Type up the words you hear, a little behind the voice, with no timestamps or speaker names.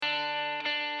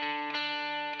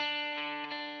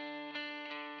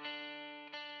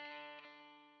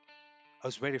I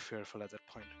was very fearful at that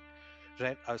point,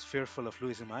 right? I was fearful of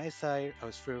losing my eyesight. I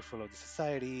was fearful of the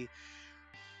society,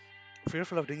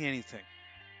 fearful of doing anything.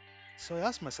 So I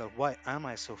asked myself, why am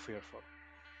I so fearful?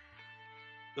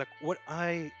 Like, what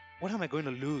am I going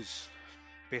to lose,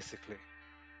 basically?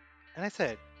 And I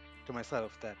said to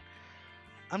myself that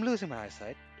I'm losing my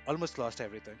eyesight, almost lost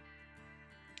everything.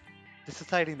 The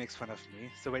society makes fun of me,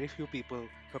 so very few people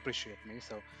appreciate me.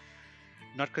 So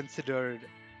not considered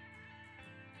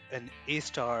an A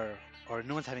star, or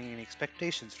no one's having any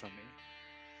expectations from me.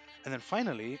 And then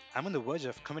finally, I'm on the verge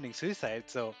of committing suicide,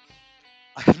 so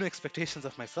I have no expectations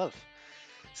of myself.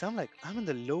 So I'm like, I'm in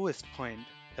the lowest point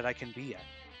that I can be at,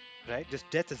 right? Just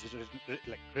death is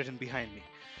written behind me,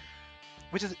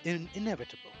 which is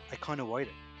inevitable. I can't avoid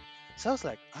it. So I was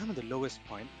like, I'm at the lowest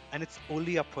point, and it's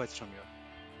only upwards from here.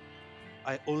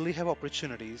 I only have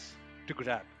opportunities to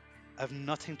grab. I have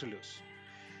nothing to lose.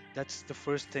 That's the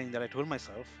first thing that I told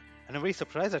myself, and I'm very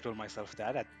surprised I told myself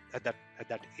that at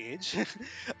that age,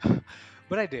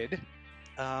 but I did,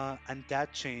 and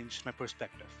that changed my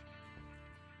perspective.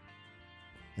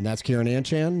 And that's Kiran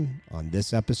Anchan on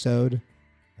this episode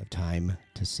of Time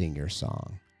to Sing Your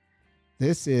Song.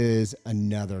 This is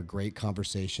another great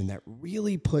conversation that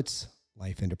really puts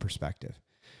life into perspective.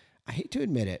 I hate to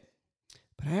admit it,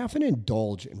 but I often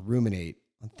indulge and ruminate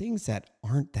on things that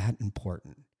aren't that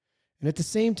important. And at the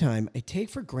same time, I take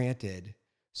for granted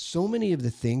so many of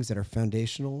the things that are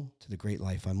foundational to the great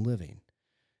life I'm living.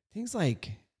 Things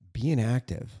like being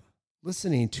active,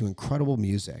 listening to incredible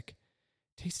music,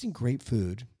 tasting great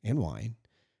food and wine,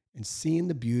 and seeing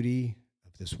the beauty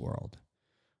of this world.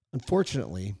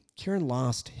 Unfortunately, Kieran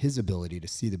lost his ability to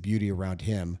see the beauty around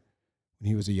him when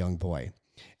he was a young boy.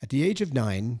 At the age of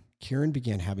 9, Kieran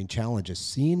began having challenges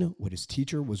seeing what his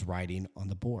teacher was writing on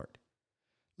the board.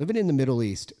 Living in the Middle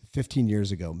East 15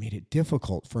 years ago made it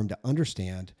difficult for him to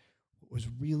understand what was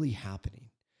really happening.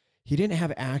 He didn't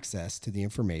have access to the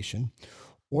information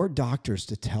or doctors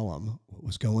to tell him what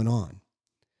was going on.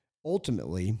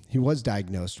 Ultimately, he was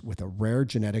diagnosed with a rare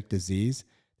genetic disease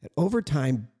that over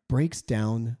time breaks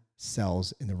down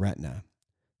cells in the retina,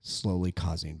 slowly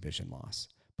causing vision loss.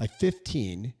 By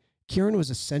 15, Kieran was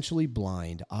essentially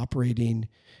blind, operating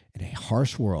in a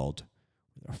harsh world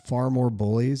where there are far more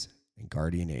bullies and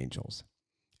guardian angels.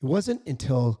 It wasn't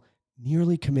until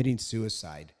nearly committing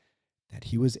suicide that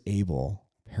he was able,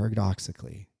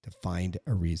 paradoxically, to find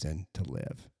a reason to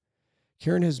live.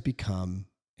 Kieran has become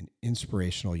an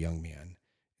inspirational young man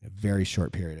in a very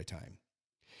short period of time.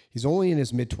 He's only in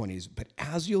his mid-20s, but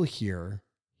as you'll hear,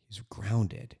 he's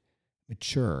grounded,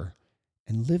 mature,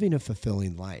 and living a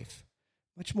fulfilling life,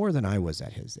 much more than I was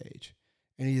at his age.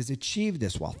 And he has achieved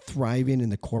this while thriving in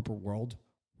the corporate world,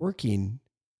 working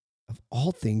of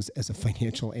all things as a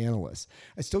financial analyst.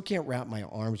 I still can't wrap my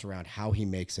arms around how he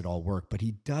makes it all work, but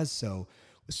he does so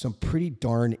with some pretty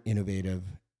darn innovative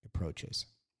approaches.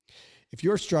 If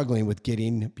you're struggling with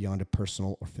getting beyond a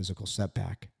personal or physical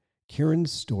setback,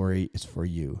 Kieran's story is for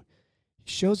you. He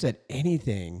shows that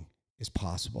anything is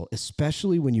possible,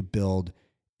 especially when you build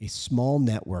a small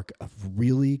network of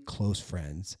really close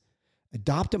friends.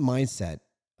 Adopt a mindset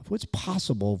of what's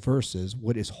possible versus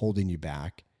what is holding you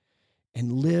back,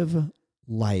 and live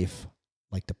life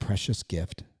like the precious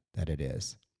gift that it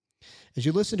is. As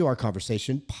you listen to our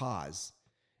conversation, pause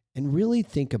and really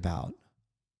think about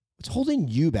what's holding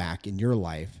you back in your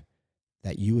life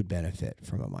that you would benefit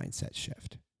from a mindset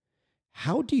shift.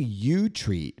 How do you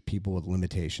treat people with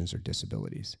limitations or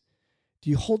disabilities? Do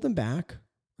you hold them back,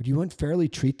 or do you unfairly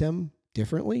treat them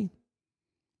differently?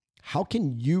 How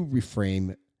can you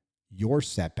reframe your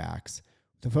setbacks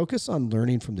to focus on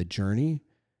learning from the journey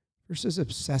versus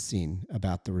obsessing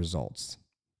about the results?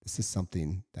 This is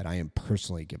something that I am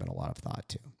personally giving a lot of thought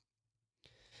to.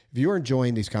 If you are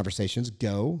enjoying these conversations,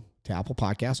 go to Apple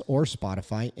Podcasts or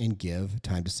Spotify and give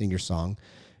Time to Sing Your Song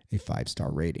a 5-star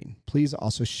rating. Please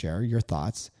also share your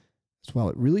thoughts as well.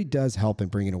 It really does help in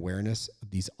bringing awareness of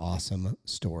these awesome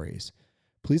stories.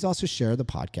 Please also share the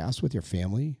podcast with your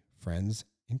family, friends,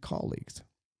 and colleagues.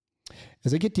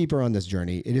 As I get deeper on this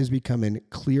journey, it is becoming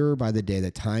clearer by the day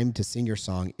that Time to Sing Your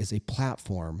Song is a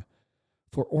platform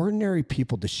for ordinary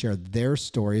people to share their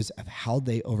stories of how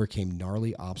they overcame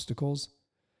gnarly obstacles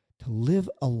to live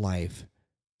a life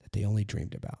that they only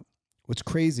dreamed about. What's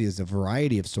crazy is the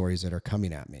variety of stories that are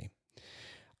coming at me.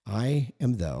 I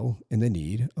am, though, in the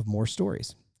need of more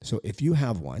stories. So if you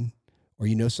have one, or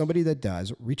you know somebody that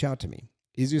does, reach out to me.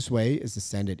 Easiest way is to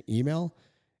send an email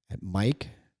at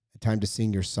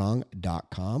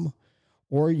mike@timetosingyoursong.com,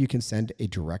 or you can send a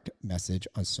direct message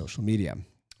on social media.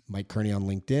 Mike Kearney on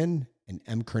LinkedIn and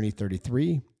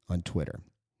mkearney33 on Twitter.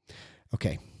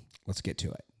 Okay, let's get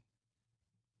to it.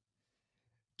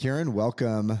 Kiran,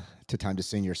 welcome to Time to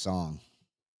Sing Your Song.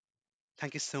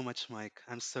 Thank you so much, Mike.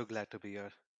 I'm so glad to be here.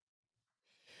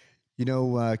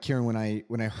 Kieran,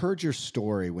 when I heard your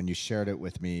story, when you shared it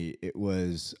with me, it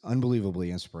was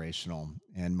unbelievably inspirational.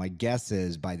 And my guess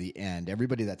is by the end,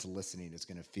 everybody that's listening is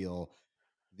going to feel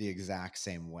the exact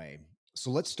same way. So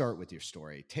let's start with your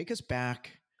story. Take us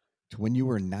back to when you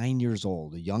were 9 years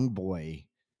old, a young boy,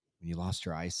 when you lost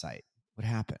your eyesight. What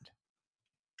happened?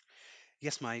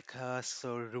 Yes, Mike.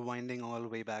 So, rewinding all the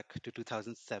way back to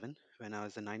 2007, when I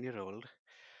was a 9 year old,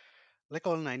 like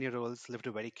all 9 year olds, lived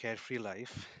a very carefree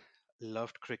life,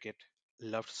 loved cricket,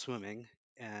 loved swimming,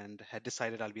 and had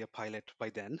decided I'll be a pilot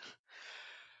by then.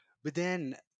 But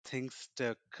then things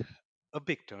took a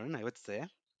big turn, I would say.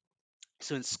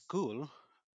 So, in school,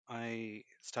 I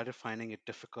started finding it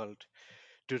difficult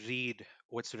to read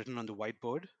what's written on the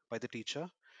whiteboard by the teacher.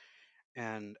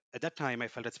 And at that time, I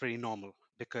felt it's very normal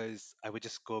because I would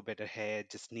just go a bit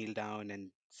ahead, just kneel down and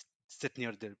sit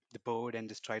near the board and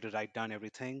just try to write down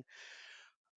everything.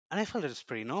 And I felt it's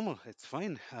pretty normal. It's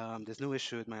fine. There's no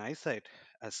issue with my eyesight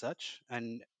as such,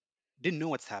 and didn't know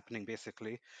what's happening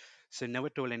basically. So never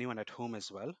told anyone at home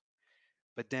as well.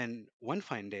 But then one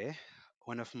fine day,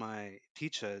 one of my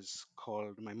teachers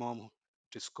called my mom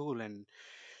to school and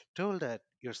told that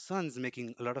your son's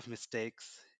making a lot of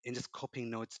mistakes in just copying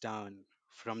notes down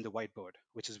from the whiteboard,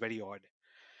 which is very odd.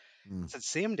 Mm. So the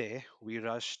same day, we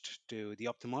rushed to the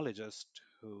ophthalmologist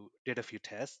who did a few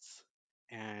tests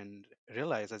and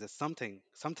realized that there's something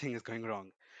is going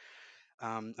wrong.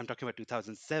 I'm talking about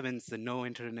 2007, so no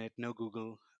internet, no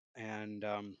Google, and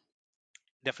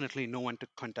definitely no one to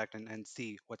contact and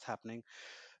see what's happening.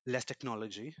 Less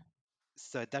technology.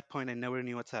 So at that point, I never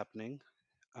knew what's happening.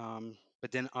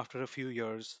 But then after a few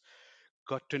years,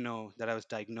 got to know that I was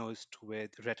diagnosed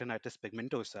with retinitis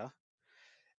pigmentosa.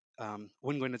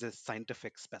 Wouldn't go into the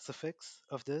scientific specifics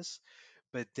of this,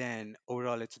 but then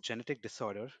overall, it's a genetic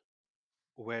disorder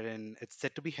wherein it's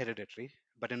said to be hereditary.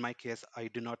 But in my case, I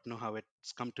do not know how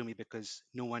it's come to me because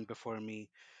no one before me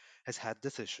has had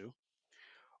this issue.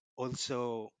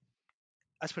 Also,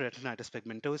 as per retinitis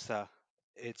pigmentosa,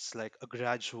 it's like a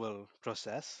gradual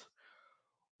process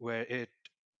where it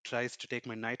tries to take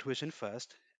my night vision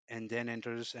first and then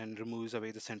enters and removes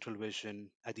away the central vision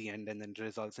at the end and then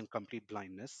results in complete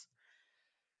blindness.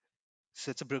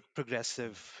 So it's a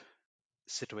progressive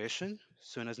situation.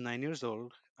 So when I was 9 years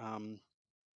old,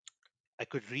 I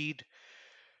could read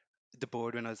the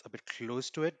board when I was a bit close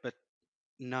to it, but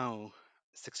now,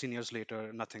 16 years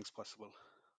later, nothing's possible.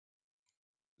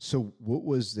 So, what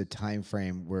was the time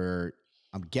frame where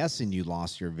I'm guessing you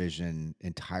lost your vision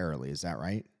entirely? Is that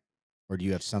right? Or do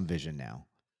you have some vision now?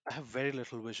 I have very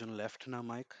little vision left now,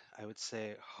 Mike. I would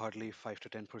say hardly 5 to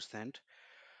 10%.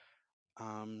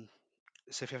 Um,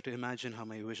 so if you have to imagine how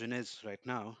my vision is right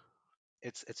now,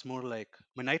 it's more like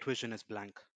my night vision is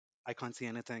blank. I can't see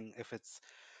anything if it's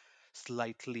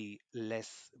slightly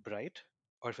less bright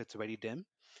or if it's very dim.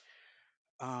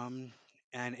 Um,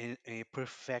 and in a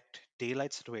perfect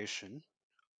daylight situation,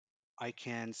 I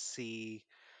can see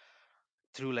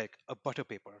through like a butter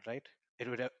paper, right?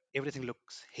 Everything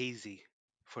looks hazy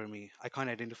for me. I can't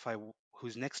identify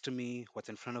who's next to me, what's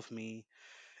in front of me.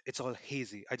 It's all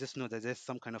hazy. I just know that there's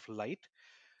some kind of light,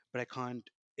 but I can't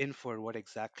infer what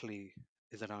exactly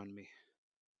is around me.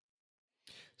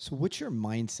 So, what's your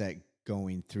mindset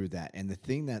going through that? And the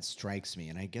thing that strikes me,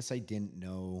 and I guess I didn't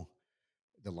know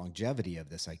the longevity of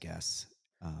this, I guess,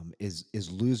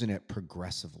 is losing it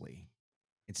progressively.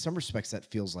 In some respects,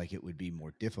 that feels like it would be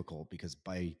more difficult because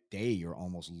by day you're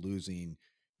almost losing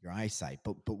your eyesight.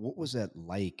 But what was that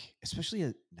like, especially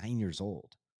at 9 years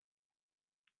old?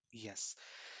 Yes.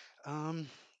 Um,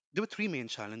 there were three main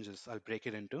challenges. I'll break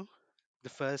it into. The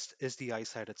first is the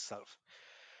eyesight itself.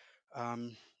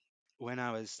 Um, when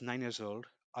I was 9 years old,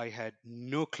 I had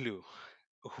no clue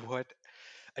what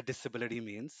a disability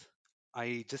means.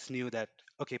 I just knew that,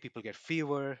 okay, people get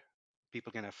fever,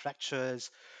 people can have fractures,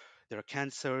 there are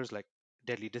cancers, like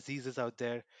deadly diseases out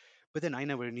there. But then I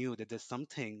never knew that there's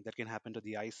something that can happen to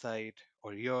the eyesight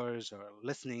or ears or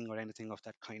listening or anything of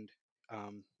that kind.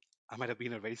 Um, I might have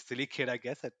been a very silly kid, I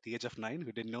guess, at the age of 9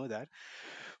 who didn't know that,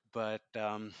 but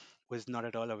was not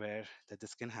at all aware that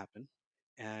this can happen.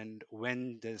 And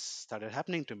when this started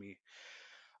happening to me,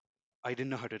 I didn't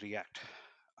know how to react.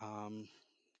 Um,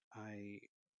 I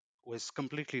was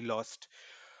completely lost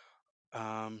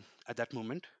at that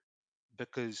moment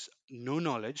because no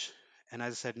knowledge, and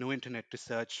as I said, no internet to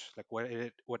search like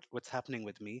what's happening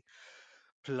with me.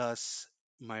 Plus,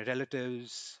 my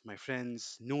relatives, my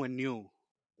friends, no one knew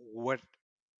what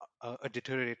a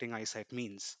deteriorating eyesight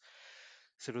means.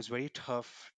 So it was very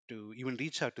tough to even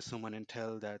reach out to someone and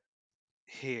tell that,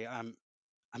 hey, I'm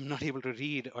not able to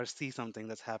read or see something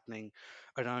that's happening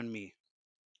around me.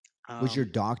 Was your Um,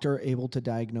 doctor able to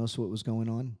diagnose what was going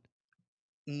on?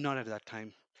 Not at that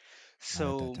time. Not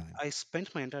at that So time. I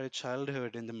spent my entire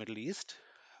childhood in the Middle East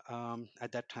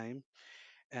at that time,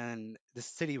 and the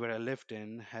city where I lived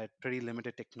in had pretty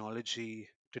limited technology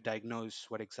to diagnose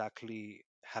what exactly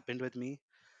happened with me.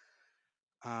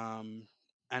 Um,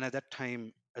 and at that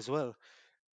time as well,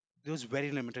 there was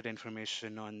very limited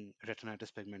information on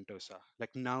retinitis pigmentosa.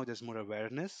 Like now, there's more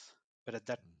awareness, but at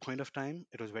that point of time,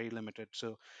 it was very limited.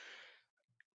 So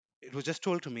it was just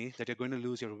told to me that you're going to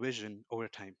lose your vision over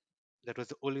time. That was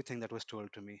the only thing that was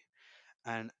told to me.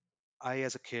 And I,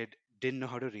 as a kid, didn't know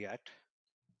how to react.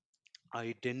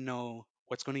 I didn't know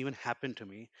what's going to even happen to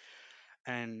me.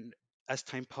 And as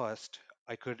time passed,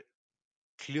 I could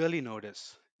clearly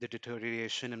notice the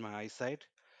deterioration in my eyesight.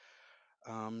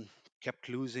 Um, Kept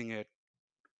losing it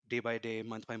day by day,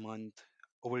 month by month.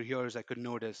 Over years, I could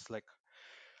notice like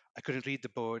I couldn't read the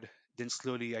board. Then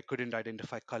slowly, I couldn't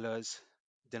identify colors.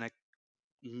 Then I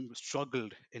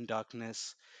struggled in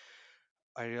darkness.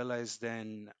 I realized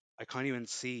then I can't even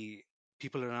see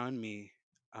people around me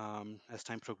as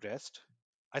time progressed.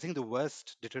 I think the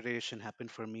worst deterioration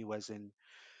happened for me was in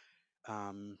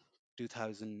um,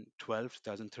 2012,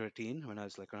 2013, when I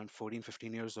was like around 14,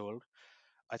 15 years old.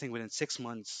 I think within 6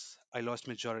 months, I lost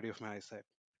majority of my eyesight.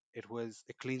 It was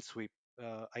a clean sweep.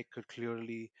 I could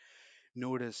clearly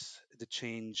notice the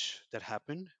change that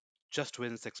happened just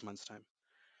within 6 months' time.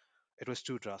 It was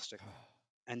too drastic.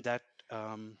 And that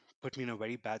put me in a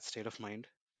very bad state of mind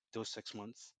those 6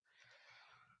 months.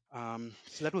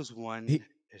 So that was one Hey,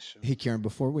 issue. hey, Karen.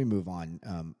 Before we move on,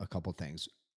 a couple things.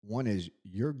 One is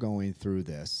you're going through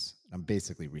this. I'm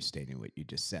basically restating what you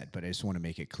just said, but I just want to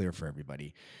make it clear for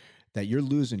everybody that you're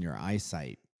losing your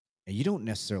eyesight, and you don't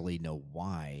necessarily know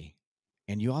why.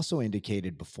 And you also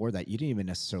indicated before that you didn't even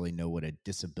necessarily know what a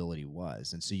disability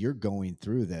was, and so you're going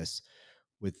through this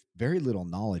with very little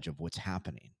knowledge of what's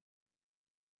happening.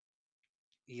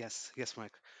 Yes, yes,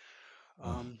 Mike.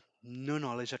 Ugh. No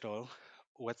knowledge at all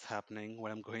what's happening,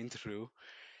 what I'm going through.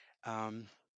 Um,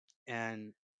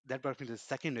 and that brought me to the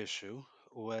second issue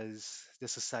was the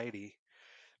society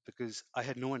because I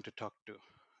had no one to talk to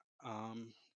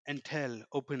and tell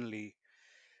openly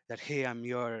that, hey, I'm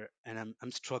here and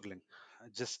I'm struggling.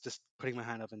 Just putting my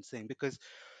hand up and saying because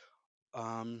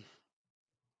um,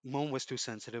 mom was too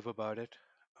sensitive about it.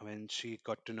 When she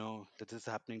got to know that this is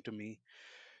happening to me,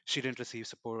 she didn't receive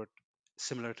support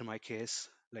similar to my case.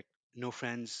 Like no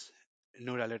friends,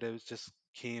 no relatives just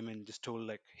came and just told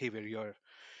like, "Hey, we're here."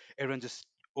 Everyone just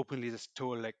openly just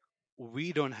told like,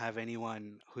 "We don't have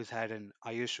anyone who's had an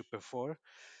eye issue before,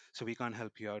 so we can't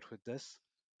help you out with this."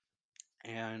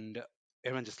 And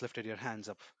everyone just lifted your hands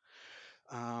up.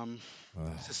 Um,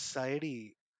 Ugh.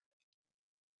 Society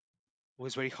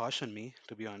was very harsh on me,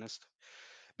 to be honest,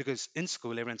 because in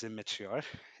school everyone's immature,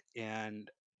 and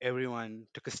everyone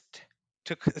took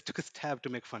a stab to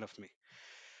make fun of me.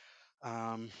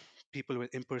 Um, People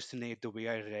would impersonate the way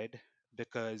I read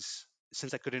because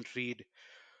since I couldn't read,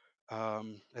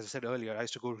 as I said earlier, I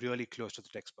used to go really close to the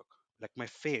textbook. Like my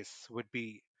face would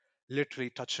be literally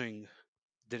touching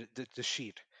the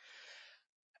sheet,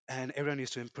 and everyone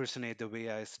used to impersonate the way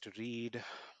I used to read.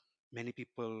 Many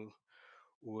people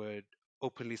would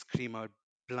openly scream out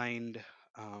blind.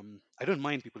 I don't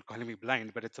mind people calling me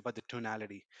blind, but it's about the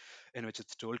tonality in which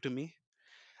it's told to me.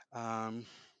 Um,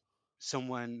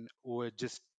 Someone would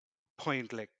just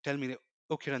point, like, tell me,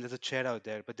 oh, Kiran, there's a chair out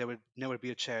there, but there would never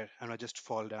be a chair, and I'd just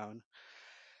fall down.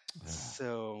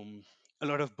 So, a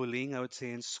lot of bullying, I would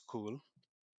say, in school.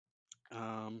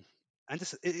 Um, and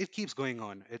it keeps going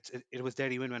on. It was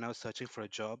there even when I was searching for a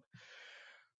job.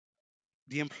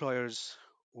 The employers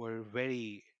were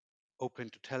very open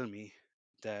to tell me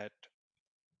that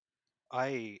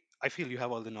I feel you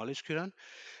have all the knowledge, Kiran,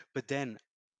 but then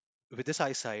with this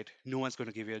eyesight, no one's going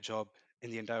to give you a job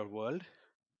in the entire world.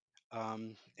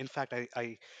 In fact,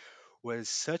 I was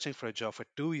searching for a job for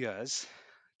 2 years,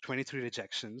 23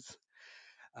 rejections,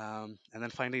 and then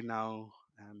finally now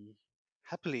I'm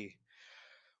happily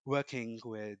working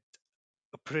with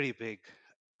a pretty big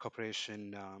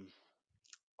corporation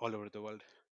all over the world.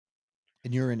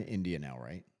 And you're in India now,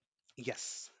 right?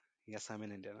 Yes, yes, I'm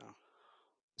in India now.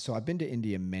 So I've been to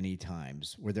India many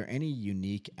times. Were there any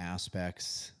unique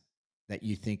aspects that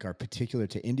you think are particular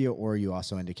to India, or you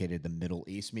also indicated the Middle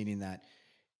East, meaning that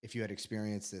if you had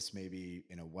experienced this maybe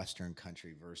in a Western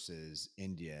country versus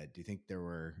India, do you think there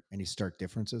were any stark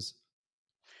differences?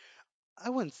 I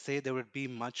wouldn't say there would be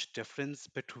much difference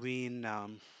between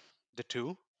the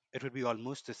two. it would be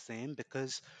almost the same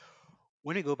because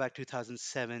when you go back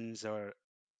 2007s or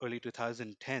early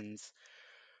 2010s,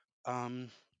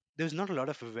 um, there's not a lot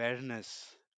of awareness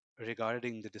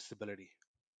regarding the disability,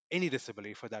 any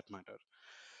disability for that matter.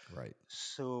 Right.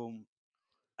 So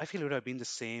I feel it would have been the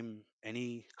same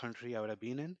any country I would have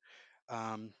been in.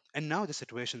 And now the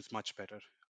situation's much better.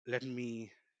 Let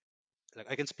me, like,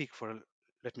 I can speak for,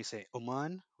 let me say,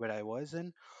 Oman, where I was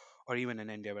in, or even in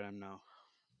India, where I'm now.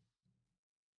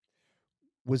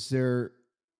 Was there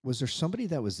was there somebody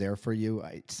that was there for you?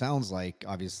 It sounds like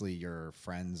obviously your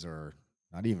friends or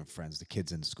not even friends, the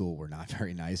kids in school were not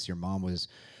very nice. Your mom was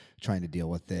trying to deal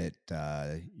with it.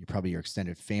 You probably your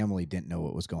extended family didn't know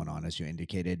what was going on, as you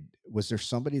indicated. Was there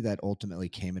somebody that ultimately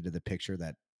came into the picture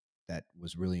that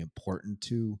was really important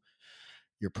to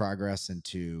your progress and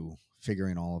to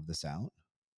figuring all of this out?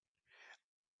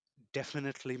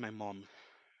 Definitely my mom.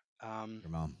 Um,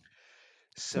 Your mom.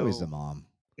 It's always the so, mom.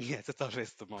 yes, it's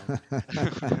always the mom.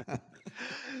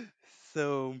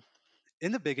 So,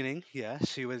 in the beginning, yeah,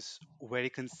 she was very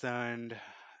concerned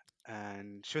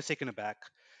and she was taken aback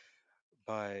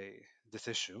by this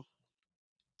issue.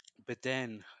 But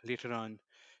then later on,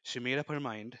 she made up her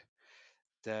mind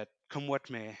that come what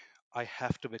may, I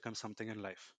have to become something in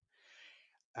life.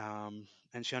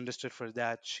 And she understood for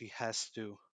that she has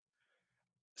to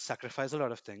sacrifice a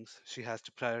lot of things. She has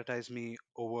to prioritize me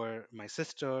over my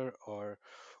sister or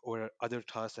over other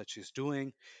tasks that she's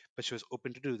doing, but she was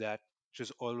open to do that. She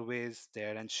was always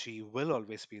there, and she will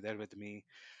always be there with me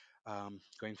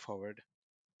going forward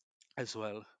as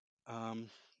well. Um,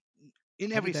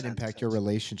 in How did every that sense, impact I would your say.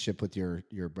 relationship with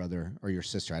your brother or your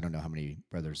sister? I don't know how many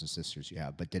brothers and sisters you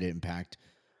have, but did it impact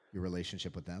your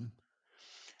relationship with them?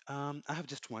 I have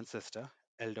just one sister,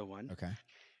 elder one, Okay.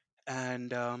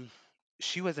 and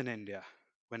she was in India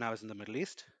when I was in the Middle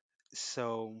East,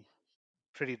 so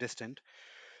pretty distant.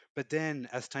 But then,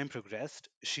 as time progressed,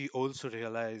 she also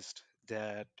realized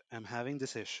that I'm having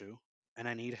this issue and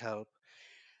I need help.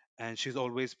 And she's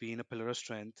always been a pillar of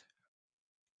strength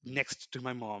next to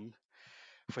my mom,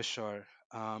 for sure.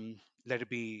 Let it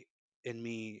be in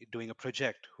me doing a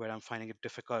project where I'm finding it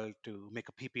difficult to make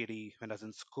a PPT when I was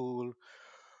in school,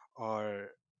 or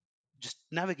just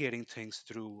navigating things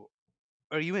through,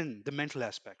 or even the mental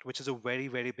aspect, which is a very,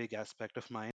 very big aspect of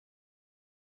mine.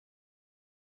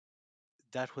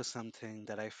 That was something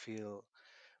that I feel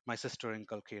my sister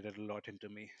inculcated a lot into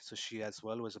me. So she as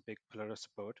well was a big pillar of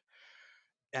support.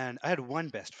 And I had one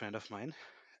best friend of mine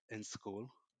in school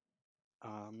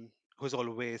who was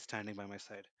always standing by my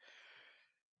side.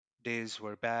 Days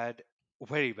were bad,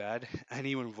 very bad, and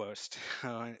even worse.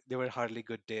 There were hardly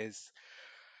good days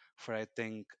for, I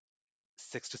think,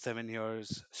 6 to 7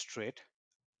 years straight.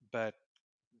 But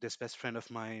this best friend of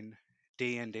mine,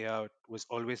 day in, day out, was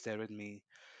always there with me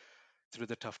through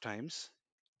the tough times.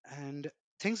 And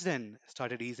things then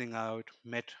started easing out,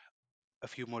 met a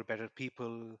few more better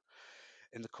people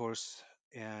in the course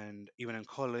and even in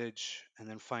college, and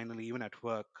then finally even at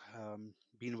work,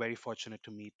 been very fortunate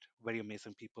to meet very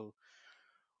amazing people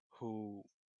who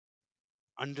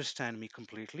understand me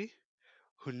completely,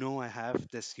 who know I have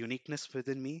this uniqueness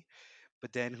within me,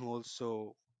 but then who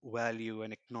also value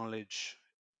and acknowledge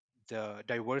the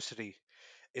diversity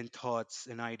in thoughts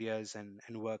and ideas and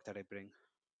work that I bring.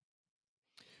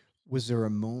 Was there a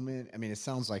moment? I mean, it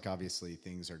sounds like obviously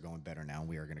things are going better now.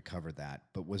 We are going to cover that.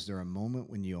 But was there a moment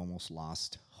when you almost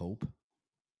lost hope?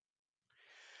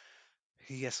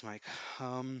 Yes, Mike.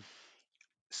 Um,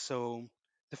 so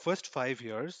the first 5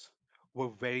 years were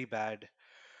very bad.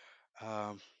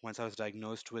 Once I was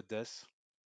diagnosed with this,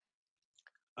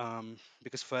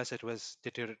 because first it was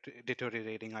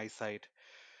deteriorating eyesight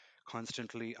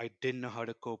constantly. I didn't know how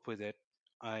to cope with it.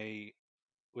 I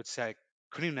would say I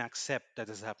couldn't even accept that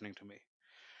this is happening to me.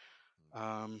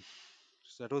 Um,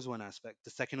 so that was one aspect.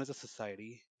 The second was the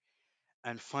society.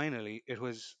 And finally, it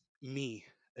was me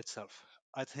itself.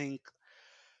 I think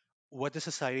what the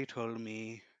society told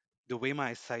me, the way my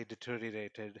eyesight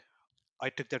deteriorated, I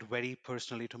took that very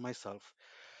personally to myself.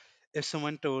 If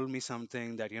someone told me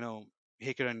something that,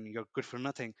 hey, Kiran, you're good for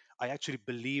nothing, I actually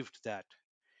believed that.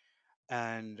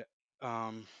 And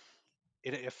um,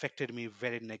 it affected me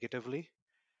very negatively.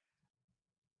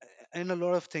 And a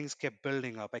lot of things kept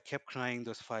building up. I kept crying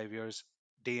those 5 years,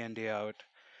 day in, day out.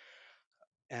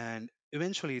 And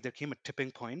eventually there came a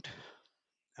tipping point,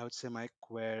 I would say, Mike,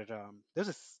 where there's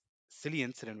a silly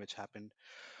incident which happened.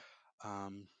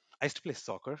 Um, I used to play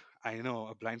soccer. I know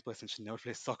a blind person should never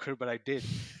play soccer, but I did.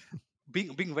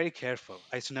 Being very careful.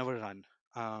 I used to never run.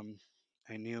 Um,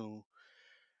 I knew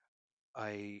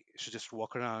I should just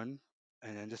walk around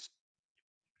and then just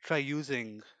try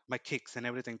using my kicks and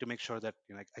everything to make sure that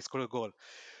I score a goal.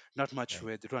 Not much Right.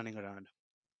 with running around.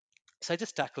 So I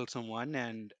just tackled someone,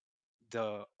 and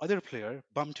the other player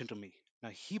bumped into me. Now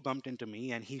he bumped into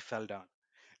me and he fell down.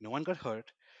 No one got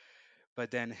hurt,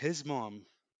 but then his mom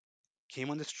came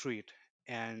on the street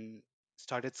and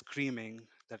started screaming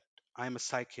that I'm a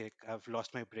psychic, I've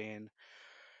lost my brain,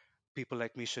 people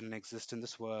like me shouldn't exist in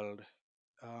this world,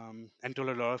 and told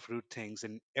a lot of rude things.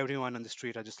 And everyone on the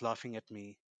street are just laughing at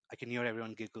me. I can hear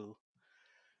everyone giggle.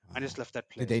 I just Wow. left that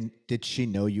Did place. they? Did she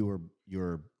know you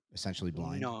were essentially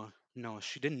blind? No, no,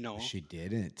 she didn't Oh, know. she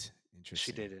didn't.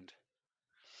 She Interesting. didn't.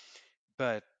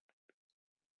 But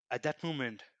at that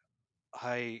moment,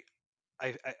 I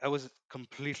I was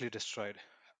completely destroyed,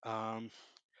 um,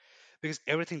 because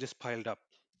everything just piled up.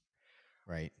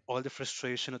 Right. All the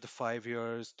frustration of the 5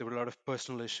 years. There were a lot of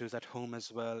personal issues at home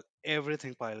as well.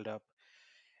 Everything piled up,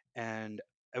 and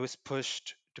I was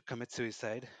pushed to commit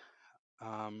suicide.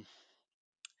 Um,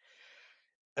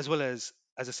 as well as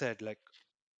I said, like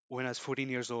when I was 14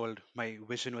 years old, my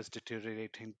vision was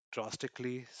deteriorating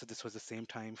drastically. So this was the same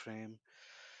time frame.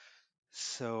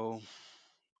 So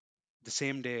the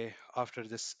same day after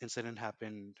this incident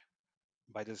happened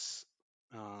by this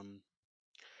um,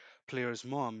 player's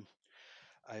mom,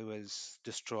 I was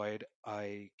destroyed.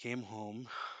 I came home.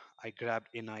 I grabbed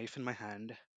a knife in my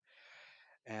hand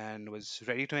and was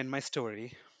ready to end my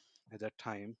story at that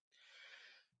time.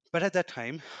 But at that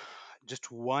time,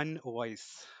 just one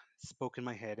voice spoke in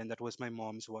my head, and that was my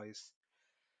mom's voice,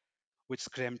 which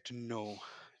screamed, "No,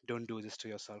 don't do this to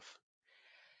yourself."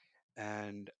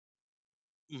 And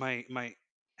my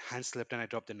hand slipped, and I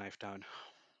dropped the knife down.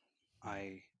 Hmm.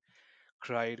 I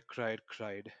cried, cried,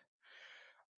 cried,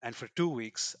 and for 2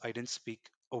 weeks, I didn't speak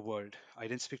a word. I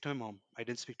didn't speak to my mom. I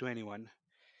didn't speak to anyone.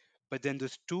 But then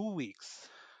those 2 weeks,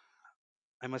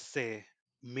 I must say,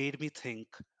 made me think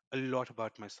a lot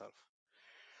about myself.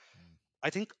 Hmm. I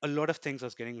think a lot of things I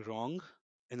was getting wrong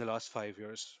in the last 5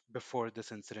 years before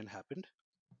this incident happened.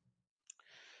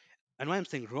 And why I'm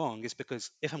saying wrong is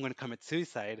because if I'm going to commit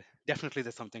suicide, definitely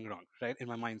there's something wrong, right, in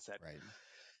my mindset. Right.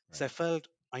 So I Right. felt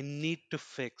I need to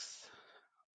fix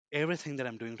everything that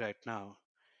I'm doing right now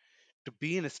to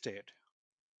be in a state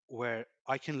where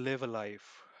I can live a life,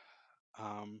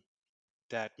 um,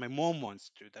 that my mom wants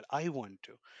to, that I want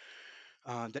to,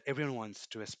 that everyone wants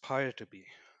to aspire to be.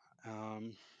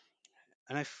 Um,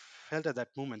 and I felt at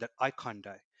that moment that I can't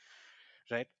die,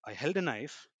 right? I held a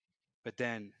knife, but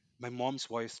then my mom's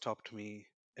voice stopped me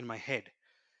in my head.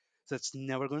 So it's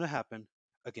never going to happen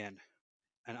again.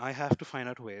 And I have to find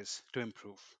out ways to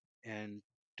improve and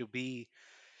to be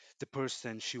the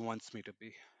person she wants me to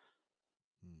be.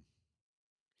 Hmm.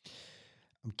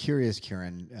 I'm curious,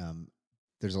 Karen.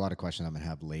 There's a lot of questions I'm going to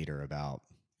have later about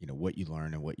what you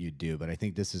learn and what you do, but I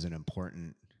think this is an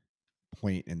important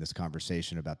point in this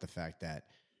conversation about the fact that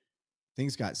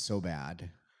things got so bad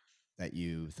that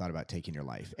you thought about taking your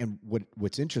life. And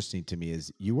what's interesting to me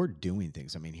is you were doing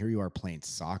things. I mean, here you are playing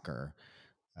soccer,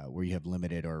 where you have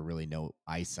limited or really no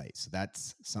eyesight. So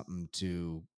that's something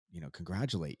to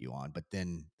congratulate you on. But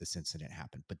then this incident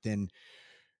happened. But then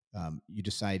you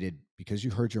decided, because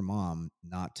you heard your mom,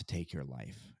 not to take your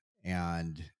life.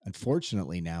 And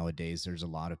unfortunately, nowadays, there's a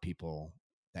lot of people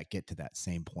that get to that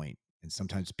same point, and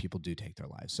sometimes people do take their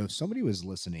lives. So if somebody was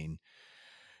listening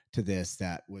to this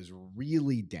that was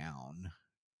really down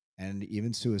and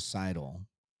even suicidal,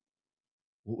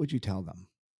 what would you tell them?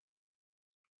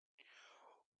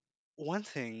 One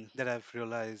thing that I've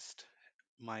realized,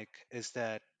 Mike, is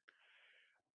that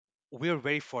we are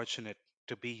very fortunate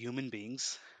to be human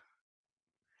beings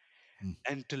Hmm.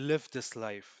 and to live this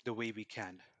life the way we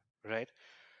can, right?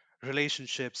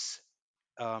 Relationships,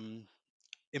 um,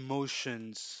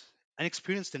 emotions, and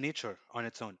experience the nature on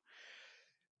its own.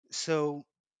 So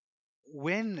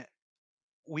when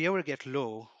we ever get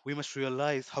low, we must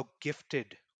realize how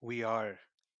gifted we are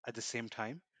at the same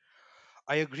time.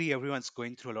 I agree, everyone's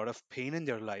going through a lot of pain in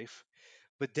their life,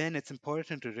 but then it's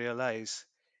important to realize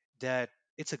that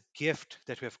it's a gift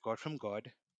that we have got from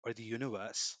God or the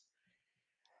universe,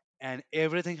 and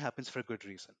everything happens for a good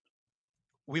reason.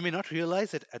 We may not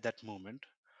realize it at that moment,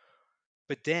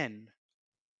 but then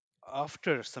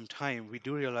after some time, we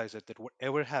do realize it, that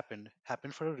whatever happened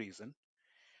happened for a reason.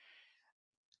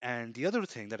 And the other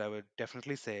thing that I would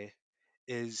definitely say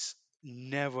is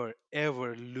never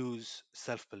ever lose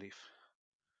self belief.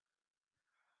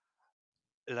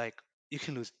 Like, you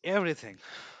can lose everything,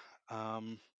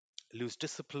 um, lose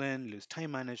discipline, lose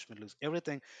time management, lose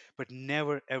everything, but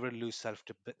never ever lose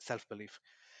self belief.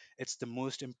 It's the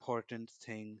most important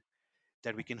thing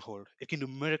that we can hold. It can do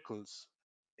miracles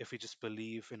if we just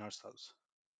believe in ourselves.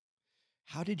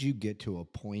 How did you get to a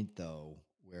point though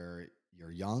where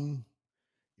you're young,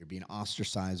 you're being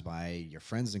ostracized by your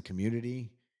friends and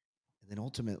community, and then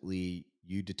ultimately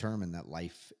you determine that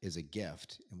life is a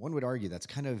gift? And one would argue that's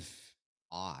kind of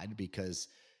odd because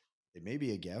it may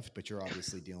be a gift, but you're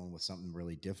obviously dealing with something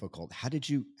really difficult. How did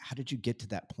you get to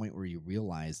that point where you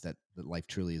realize that life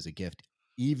truly is a gift,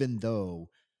 even though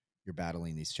you're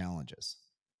battling these challenges?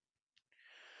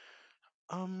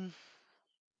 Um,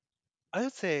 I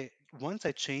would say once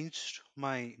I changed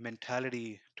my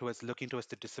mentality towards looking towards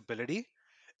the disability,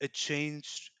 it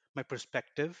changed my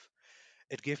perspective.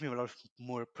 It gave me a lot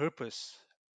more purpose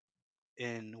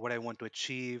in what I want to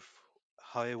achieve,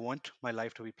 how I want my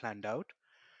life to be planned out.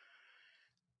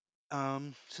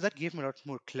 So that gave me a lot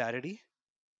more clarity.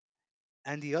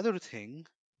 And the other thing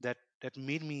that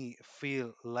made me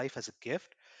feel life as a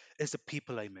gift is the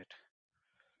people I met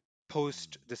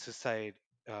post Mm.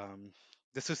 um,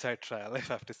 the suicide trial. I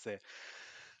have to say,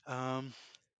 um,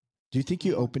 Do you think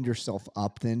you mo- opened yourself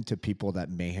up then to people that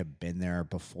may have been there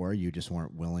before? You just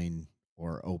weren't willing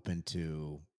or open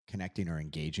to connecting or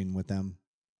engaging with them?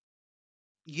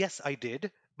 yes, I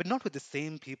did, but not with the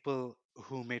same people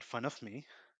who made fun of me.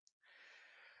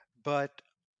 But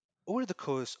over the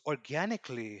course,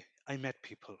 organically, I met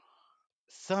people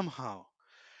somehow.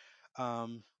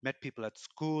 Met people at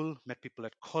school, met people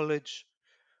at college,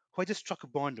 who I just struck a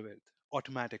bond with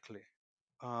automatically.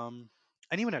 Um,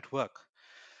 and even at work.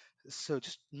 So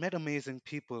just met amazing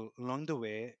people along the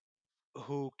way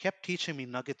who kept teaching me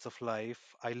nuggets of life.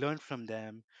 I learned from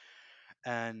them,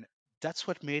 and that's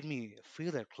what made me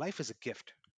feel that life is a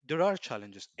gift. There are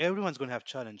challenges. Everyone's going to have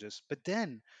challenges, but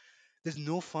then there's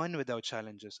no fun without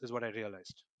challenges, is what I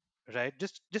realized. Right?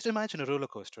 Just imagine a roller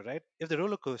coaster, right? If the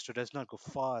roller coaster does not go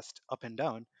fast up and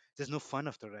down, there's no fun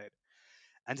of the ride.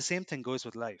 And the same thing goes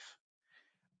with life.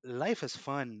 Life is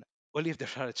fun only if there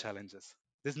are challenges.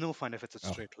 There's no fun if it's a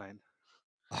Oh, straight line.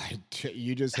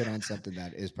 you just hit on something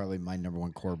that is probably my number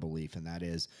one core belief, and that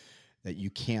is that you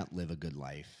can't live a good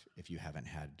life if you haven't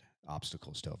had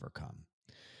obstacles to overcome.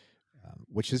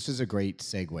 Which this is a great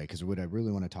segue because what I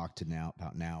really want to talk to now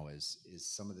about now is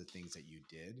some of the things that you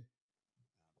did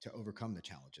to overcome the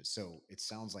challenges. So it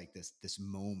sounds like this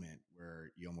moment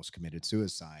where you almost committed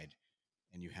suicide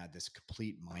and you had this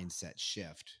complete mindset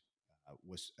shift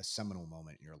was a seminal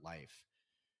moment in your life.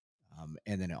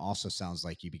 And then it also sounds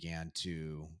like you began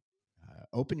to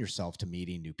open yourself to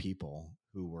meeting new people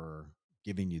who were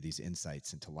giving you these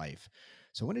insights into life.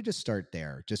 So I want to just start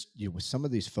there. Just with some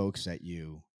of these folks that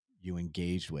you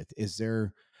engaged with, is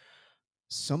there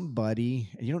somebody,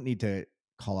 and you don't need to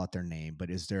call out their name, but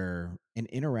is there an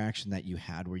interaction that you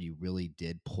had where you really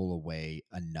did pull away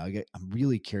a nugget? I'm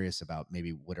really curious about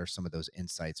maybe what are some of those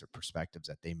insights or perspectives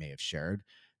that they may have shared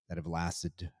that have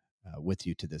lasted with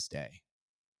you to this day.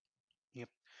 Yep.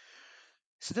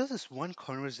 So there's this one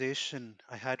conversation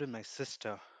I had with my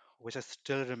sister, which I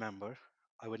still remember,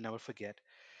 I would never forget,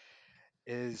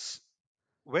 is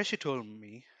where she told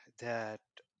me that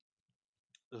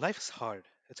life is hard.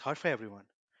 It's hard for everyone.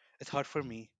 It's hard for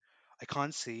Mm, me. I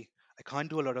can't see. I can't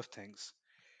do a lot of things.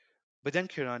 But then,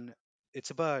 Kiran,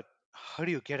 it's about how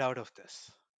do you get out of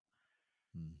this?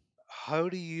 mm. How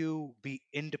do you be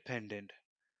independent?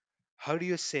 How do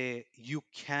you say you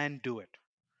can do it?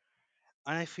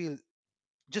 And I feel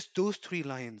just those three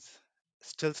lines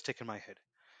still stick in my head,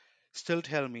 still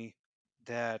tell me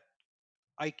that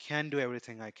I can do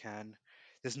everything I can.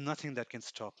 There's nothing that can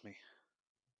stop me.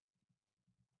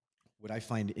 What I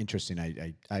find interesting,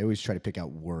 I always try to pick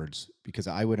out words because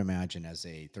I would imagine as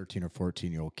a 13 or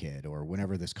 14-year-old kid or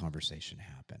whenever this conversation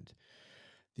happened,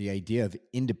 the idea of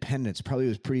independence probably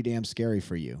was pretty damn scary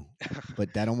for you.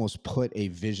 But that almost put a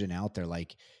vision out there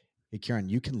like, hey, Karen,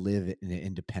 you can live an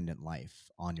independent life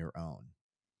on your own.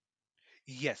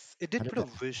 Yes, it How did did put a that?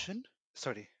 vision.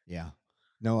 Sorry. Yeah.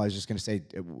 No, I was just going to say,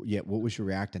 yeah, what was your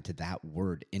reaction to that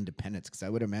word, independence? Because I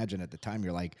would imagine at the time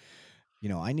you're like,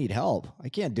 I need help. I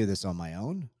can't do this on my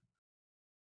own.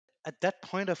 At that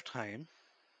point of time,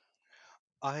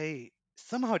 I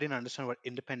somehow didn't understand what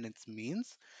independence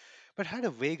means, but had a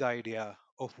vague idea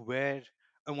of where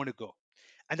I want to go.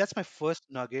 And that's my first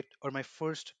nugget or my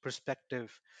first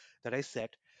perspective that I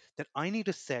set, that I need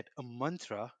to set a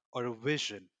mantra or a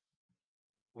vision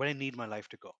where I need my life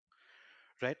to go,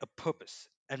 right? A purpose.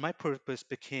 And my purpose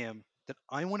became that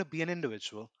I want to be an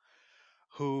individual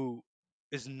who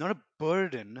is not a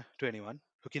burden to anyone,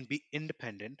 who can be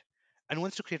independent and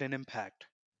wants to create an impact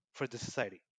for the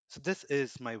society. So this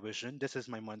is my vision. This is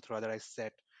my mantra that I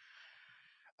set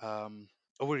um,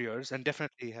 over years, and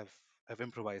definitely have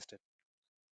improvised it.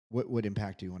 What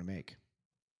impact do you want to make?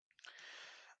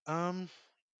 Um,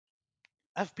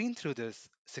 I've been through this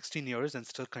 16 years and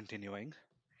still continuing.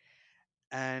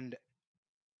 And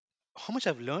how much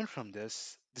I've learned from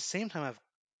this, the same time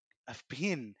I've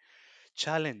been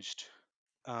challenged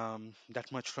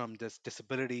that much from this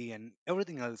disability and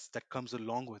everything else that comes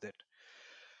along with it.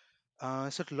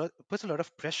 So puts a lot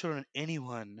of pressure on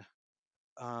anyone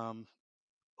um,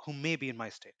 who may be in my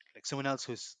state, like someone else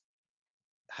who's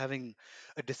having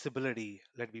a disability,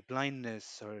 let it be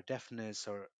blindness or deafness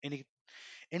or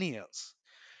any else.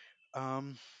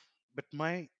 Um, but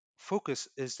my focus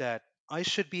is that I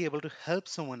should be able to help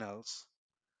someone else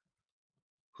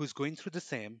who's going through the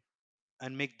same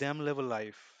and make them live a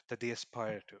life that they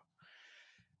aspire to.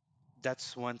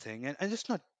 That's one thing. And just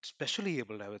not specially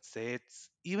able, I would say. It's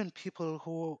even people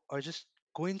who are just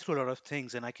going through a lot of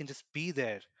things, and I can just be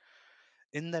there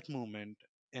in that moment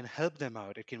and help them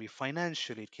out. It can be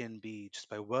financially, it can be just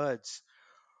by words,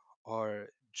 or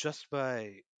just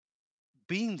by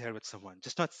being there with someone,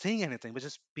 just not saying anything, but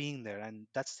just being there. And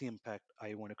that's the impact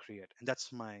I want to create. And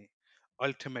that's my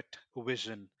ultimate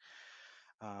vision,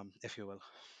 if you will.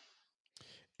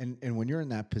 And when you're in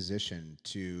that position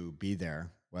to be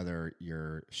there, whether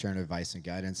you're sharing advice and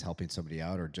guidance, helping somebody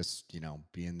out, or just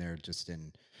being there just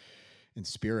in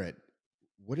spirit,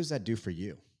 what does that do for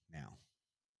you now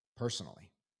personally?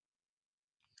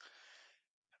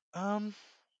 Um,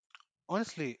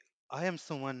 Honestly, I am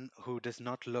someone who does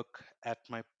not look at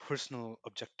my personal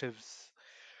objectives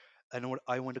and what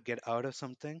I want to get out of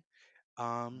something.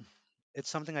 Um, it's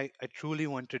something I truly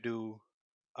want to do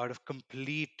out of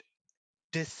complete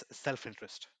dis self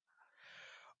interest.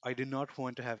 I do not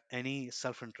want to have any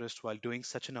self interest while doing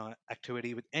such an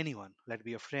activity with anyone, let it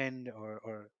be a friend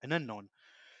or an unknown.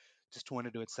 Just want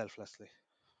to do it selflessly.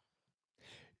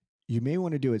 You may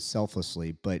want to do it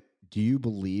selflessly, but do you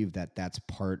believe that that's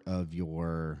part of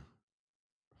your,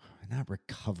 not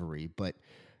recovery, but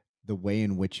the way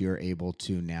in which you're able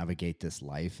to navigate this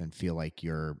life and feel like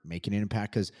you're making an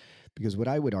impact? Because what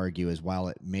I would argue is,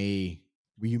 while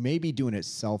you may be doing it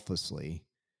selflessly,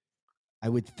 I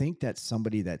would think that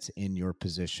somebody that's in your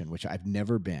position, which I've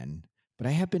never been, but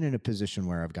I have been in a position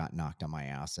where I've got knocked on my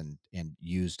ass and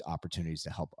used opportunities to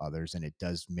help others, and it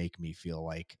does make me feel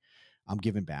like I'm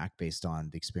giving back based on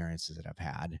the experiences that I've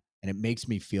had, and it makes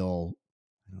me feel,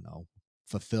 I don't know,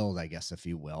 fulfilled, I guess, if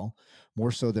you will,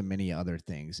 more so than many other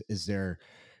things. Is there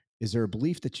a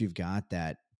belief that you've got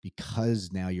that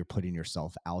because now you're putting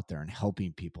yourself out there and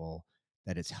helping people,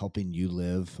 that it's helping you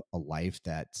live a life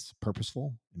that's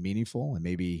purposeful and meaningful and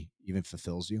maybe even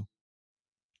fulfills you?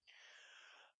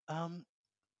 Um,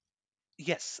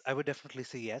 yes, I would definitely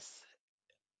say yes.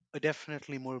 A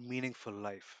definitely more meaningful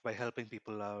life by helping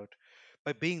people out,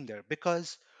 by being there.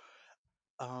 Because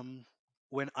um,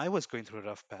 when I was going through a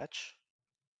rough patch,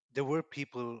 there were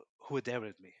people who were there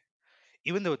with me,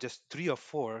 even though just three or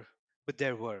four, but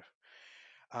there were.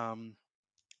 Um,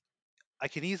 I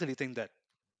can easily think that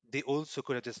they also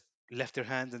could have just left their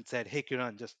hands and said, "Hey,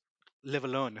 Kiran, just live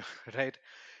alone," right?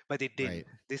 But they didn't. Right.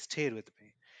 They stayed with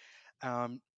me,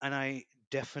 and I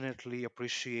definitely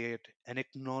appreciate and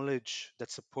acknowledge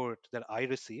that support that I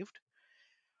received,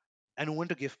 and want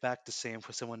to give back the same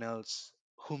for someone else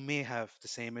who may have the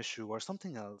same issue or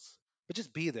something else, but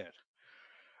just be there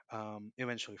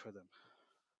eventually for them.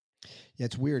 Yeah,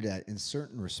 it's weird that in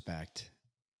certain respect,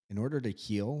 in order to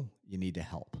heal, you need to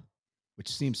help, which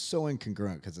seems so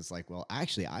incongruent because it's like, well,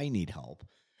 actually, I need help.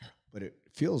 But it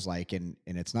feels like, and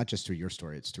it's not just through your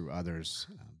story, it's through others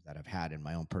that I've had in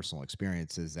my own personal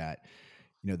experiences, that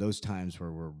those times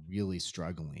where we're really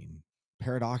struggling,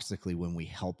 paradoxically, when we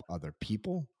help other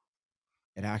people,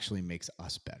 it actually makes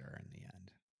us better in the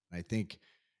end. And I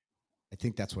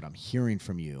think that's what I'm hearing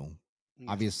from you. Yes.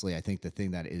 Obviously, I think the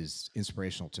thing that is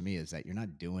inspirational to me is that you're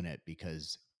not doing it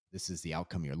because this is the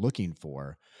outcome you're looking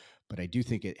for, but I do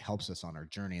think it helps us on our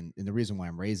journey. And the reason why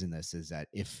I'm raising this is that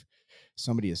if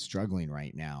somebody is struggling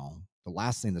right now, the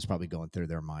last thing that's probably going through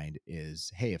their mind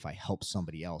is, hey, if I help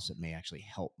somebody else, it may actually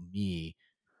help me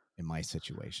in my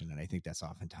situation. And I think that's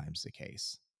oftentimes the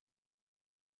case.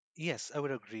 Yes, I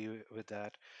would agree with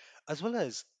that. As well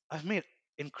as I've made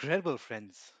incredible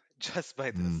friends just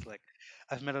by Mm. this. Like,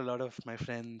 I've met a lot of my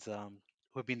friends who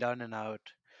have been down and out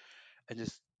and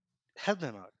just help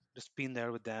them out, just been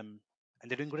there with them, and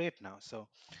they're doing great now. So,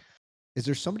 Is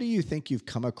there somebody you think you've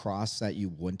come across that you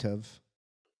wouldn't have?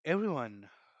 everyone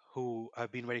who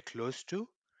I've been very close to,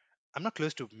 I'm not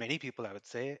close to many people, I would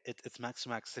say. It's max to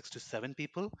max 6 to 7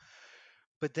 people.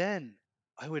 But then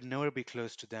I would never be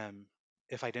close to them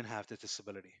if I didn't have this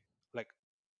disability. Like,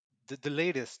 the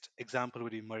latest example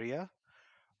would be Maria,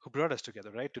 who brought us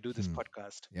together, right, to do this Hmm.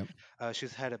 podcast. Yep.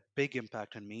 She's had a big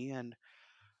impact on me, and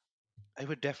I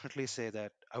would definitely say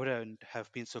that I wouldn't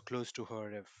have been so close to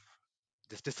her if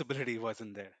this disability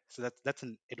wasn't there. So that's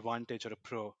an advantage or a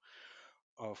pro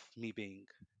of me being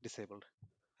disabled,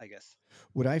 I guess.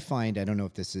 What I find, I don't know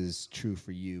if this is true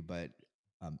for you, but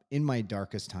in my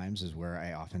darkest times is where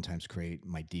I oftentimes create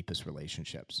my deepest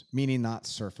relationships, meaning not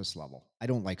surface level. I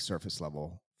don't like surface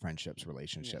level friendships,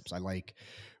 Yes. relationships. I like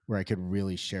where I could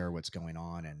really share what's going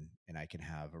on and I can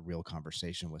have a real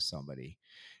conversation with somebody.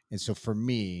 And so for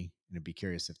me, and I'd be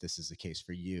curious if this is the case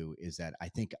for you, is that I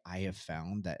think I have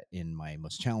found that in my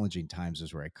most challenging times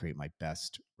is where I create my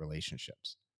best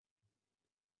relationships.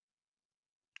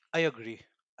 I agree.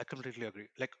 I completely agree.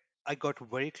 Like, I got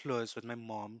very close with my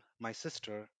mom, my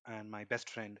sister, and my best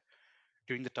friend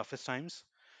during the toughest times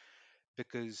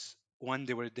because one,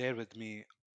 they were there with me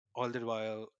all the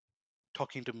while,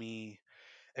 talking to me,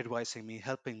 advising me,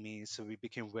 helping me. So we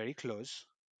became very close.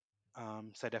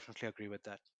 So I definitely agree with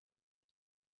that.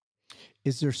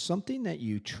 Is there something that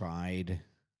you tried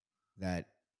that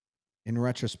in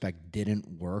retrospect didn't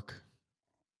work?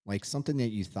 Like something that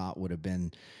you thought would have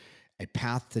been a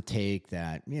path to take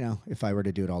that, if I were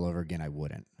to do it all over again, I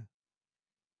wouldn't.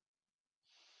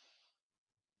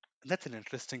 That's an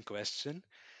interesting question.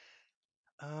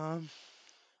 Um,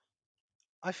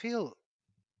 I feel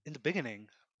in the beginning,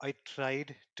 I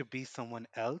tried to be someone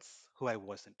else who I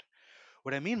wasn't.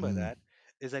 What I mean by Mm. that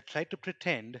is I tried to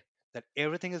pretend that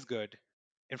everything is good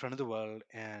in front of the world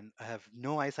and I have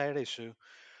no eyesight issue.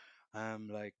 I'm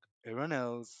like everyone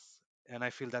else. And I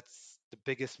feel that's the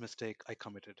biggest mistake I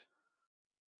committed.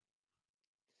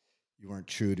 You weren't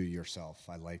true to yourself.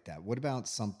 I like that. What about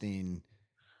something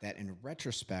that in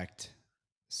retrospect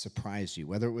surprised you,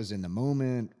 whether it was in the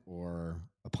moment or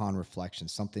upon reflection,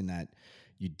 something that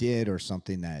you did or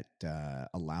something that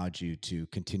allowed you to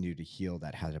continue to heal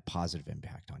that had a positive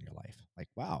impact on your life? Like,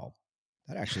 wow,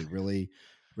 that actually really,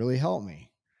 really helped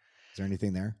me. Is there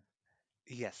anything there?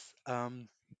 Yes.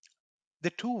 The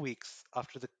 2 weeks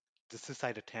after the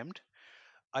suicide attempt,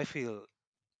 I feel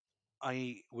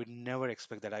I would never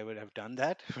expect that I would have done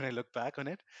that when I look back on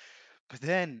it. But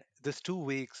then those 2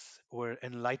 weeks were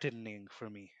enlightening for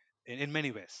me in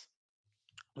many ways.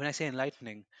 When I say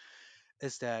enlightening,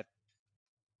 is that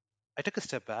I took a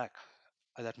step back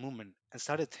at that moment and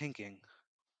started thinking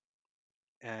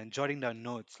and jotting down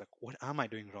notes like, what am I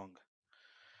doing wrong?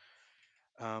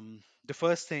 The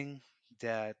first thing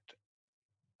that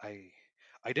I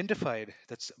identified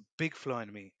that's a big flaw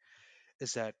in me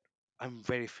is that I'm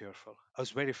very fearful. I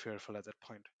was very fearful at that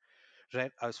point,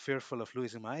 right? I was fearful of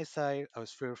losing my eyesight. I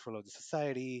was fearful of the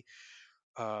society,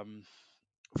 um,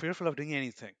 fearful of doing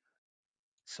anything.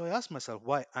 So I asked myself,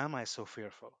 why am I so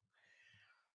fearful?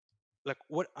 Like,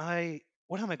 what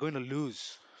am I going to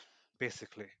lose,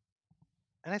 basically?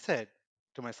 And I said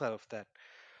to myself that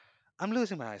I'm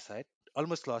losing my eyesight,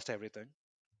 almost lost everything.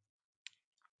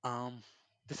 Um,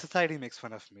 the society makes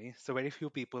fun of me, so very few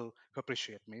people who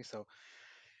appreciate me. So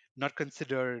not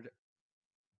considered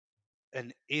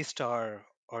an A star,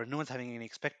 or no one's having any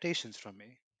expectations from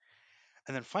me.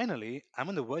 And then finally, I'm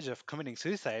on the verge of committing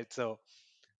suicide, so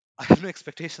I have no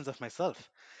expectations of myself.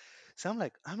 So I'm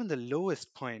like, I'm in the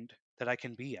lowest point that I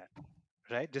can be at,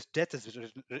 right? Just death is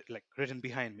like written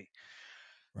behind me,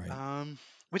 Right. um,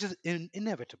 which is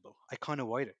inevitable. I can't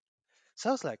avoid it. So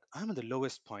I was like, I'm at the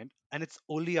lowest point, and it's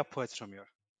only upwards from here.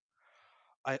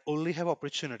 I only have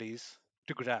opportunities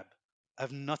to grab. I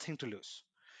have nothing to lose.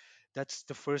 That's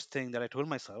the first thing that I told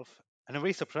myself, and I'm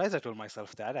very surprised I told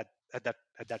myself that at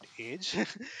that age,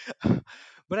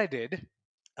 but I did,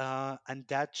 and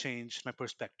that changed my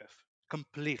perspective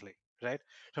completely. Right,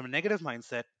 from a negative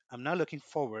mindset, I'm now looking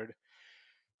forward,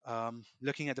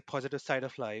 looking at the positive side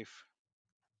of life,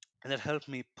 and that helped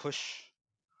me push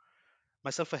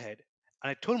myself ahead. And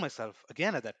I told myself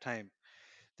again at that time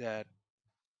that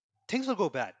things will go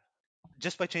bad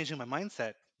just by changing my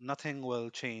mindset. Nothing will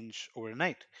change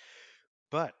overnight,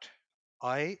 but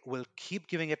I will keep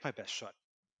giving it my best shot.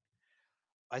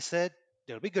 I said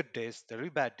there'll be good days, there'll be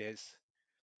bad days,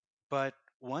 but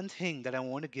one thing that I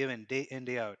want to give in,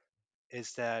 day out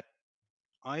is that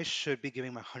I should be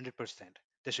giving my 100%.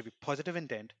 There should be positive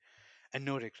intent and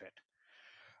no regret.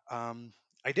 Um,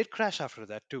 I did crash after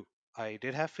that too. I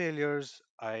did have failures.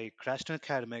 I crashed in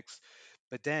academics,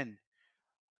 but then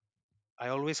I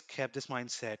always kept this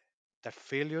mindset that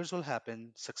failures will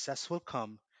happen, success will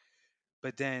come,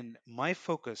 but then my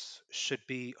focus should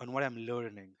be on what I'm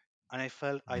learning. And I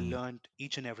felt I Mm. learned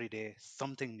each and every day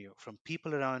something new from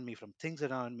people around me, from things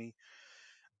around me,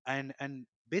 and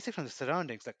basically from the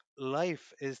surroundings. Like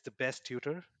life is the best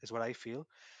tutor, is what I feel.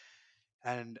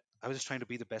 And I was just trying to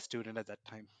be the best student at that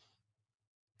time.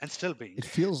 and still being. It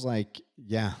feels like,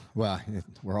 yeah, well,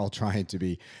 we're all trying to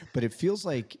be, but it feels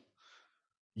like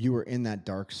you were in that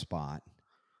dark spot.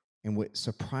 And what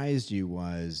surprised you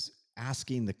was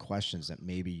asking the questions that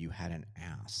maybe you hadn't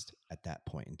asked at that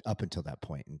point, up until that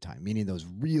point in time, meaning those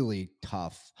really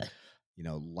tough,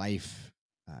 life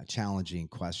challenging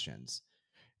questions.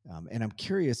 And I'm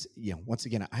curious, once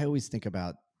again, I always think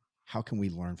about how can we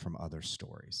learn from other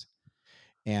stories?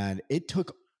 And it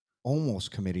took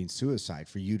almost committing suicide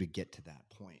for you to get to that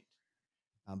point.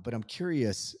 But I'm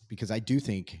curious because I do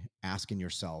think asking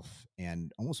yourself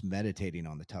and almost meditating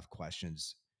on the tough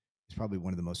questions is probably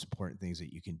one of the most important things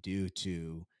that you can do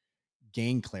to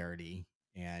gain clarity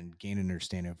and gain an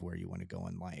understanding of where you want to go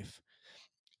in life.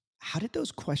 How did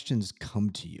those questions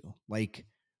come to you? Like,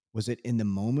 was it in the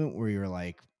moment where you're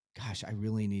like, gosh, I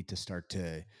really need to start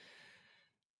to,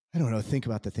 I don't know, think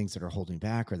about the things that are holding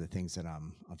back or the things that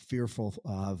I'm fearful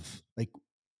of? Like,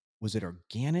 was it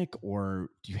organic or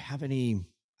do you have any,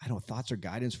 I don't know, thoughts or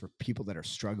guidance for people that are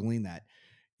struggling that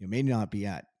may not be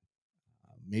at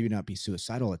maybe not be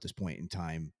suicidal at this point in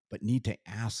time, but need to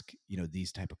ask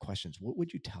these type of questions? What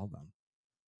would you tell them?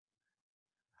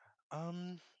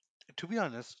 Um, to be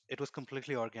honest, it was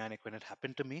completely organic when it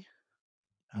happened to me,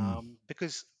 Mm,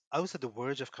 because I was at the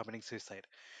verge of committing suicide.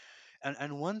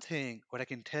 And one thing, what I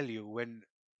can tell you, when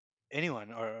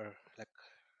anyone, or like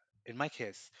in my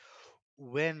case,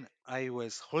 when I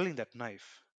was holding that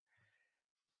knife,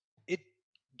 it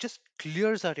just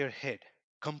clears out your head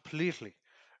completely,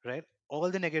 right? All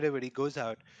the negativity goes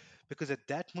out because at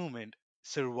that moment,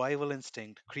 survival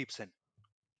instinct creeps in.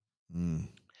 mm,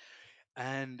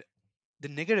 And the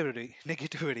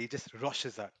negativity just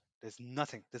rushes out. There's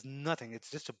nothing.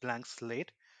 It's just a blank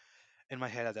slate in my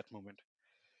head at that moment.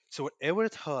 So whatever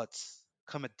thoughts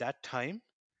come at that time,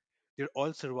 they're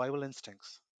all survival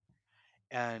instincts.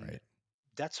 And right.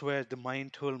 that's where the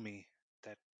mind told me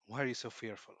that, why are you so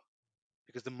fearful?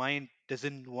 Because the mind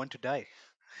doesn't want to die.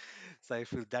 So I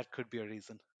feel that could be a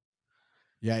reason.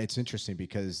 Yeah, it's interesting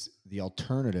because the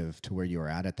alternative to where you were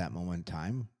at that moment in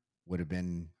time would have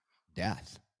been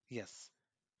death. Yes.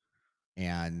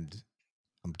 And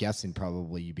I'm guessing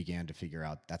probably you began to figure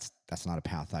out that's not a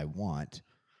path I want.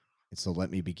 And so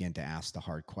let me begin to ask the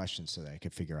hard questions so that I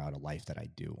could figure out a life that I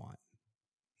do want.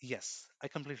 Yes, I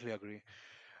completely agree.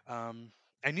 Um,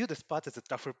 I knew this path is the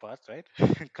tougher path, right?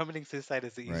 Committing suicide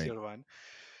is the Right. easier one.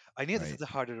 I knew this is Right. the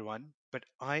harder one, but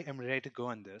I am ready to go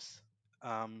on this.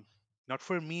 Um, Not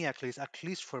for me, at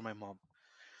least for my mom.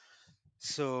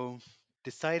 So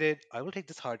decided I will take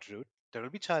this hard route. There will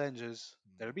be challenges,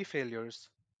 there will be failures,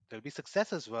 there will be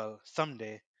success as well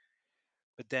someday.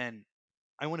 But then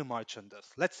I want to march on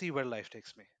this. Let's see where life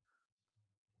takes me.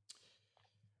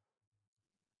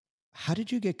 How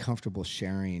did you get comfortable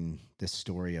sharing this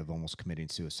story of almost committing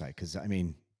suicide? Because I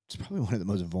mean, it's probably one of the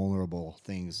most vulnerable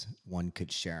things one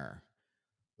could share.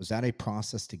 Was that a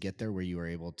process to get there where you were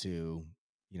able to,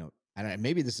 and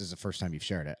maybe this is the first time you've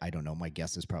shared it. I don't know. My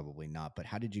guess is probably not. But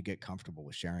how did you get comfortable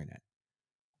with sharing it?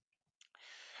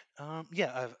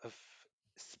 Yeah, I've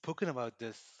spoken about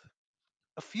this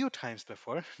a few times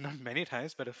before, not many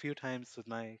times, but a few times with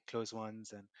my close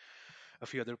ones and a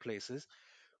few other places.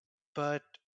 But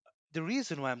the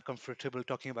reason why I'm comfortable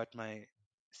talking about my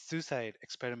suicide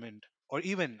experiment, or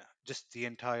even just the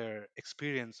entire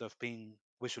experience of being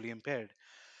visually impaired,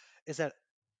 is that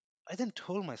I then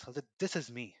told myself that this is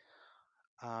me.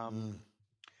 Um, Mm.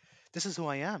 this is who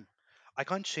I am. I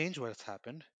can't change what's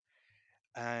happened,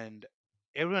 and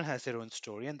everyone has their own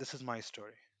story, and this is my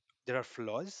story. There are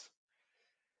flaws,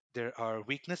 there are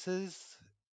weaknesses,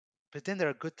 but then there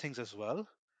are good things as well.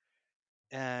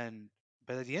 And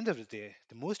but at the end of the day,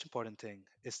 the most important thing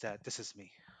is that this is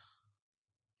me.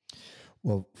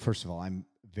 Well, first of all, I'm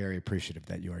very appreciative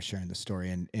that you are sharing the story.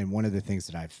 And one of the things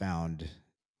that I've found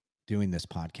doing this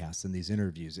podcast and these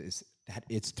interviews is that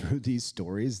it's through these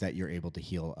stories that you're able to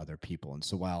heal other people. And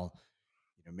so while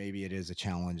maybe it is a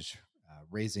challenge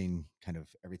raising kind of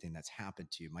everything that's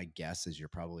happened to you, my guess is you're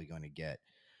probably going to get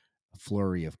a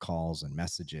flurry of calls and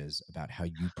messages about how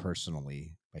you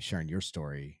personally, by sharing your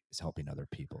story, is helping other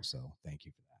people. So thank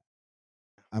you for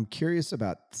that. I'm curious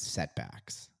about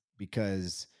setbacks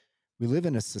because we live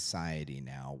in a society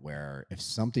now where if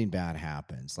something bad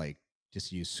happens, like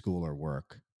just use school or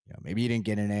work, maybe you didn't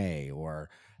get an A or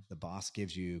the boss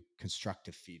gives you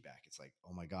constructive feedback. It's like,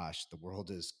 oh my gosh, the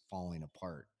world is falling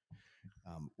apart,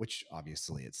 which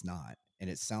obviously it's not. And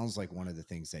it sounds like one of the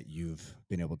things that you've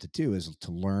been able to do is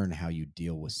to learn how you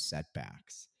deal with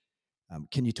setbacks.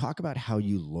 Can you talk about how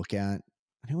you look at,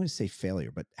 I don't want to say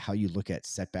failure, but how you look at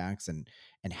setbacks and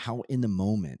how in the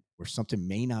moment where something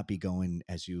may not be going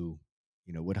as you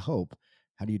would hope,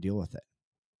 How do you deal with it?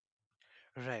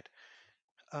 Right.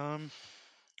 Um,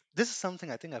 this is something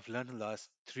I think I've learned in the last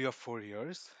 3 or 4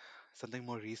 years, something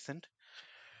more recent.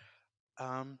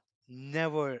 Um,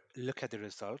 Never look at the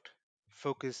result,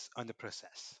 focus on the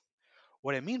process.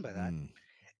 What I mean by that Mm,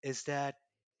 is that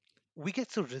we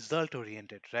get so result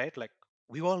oriented, right? Like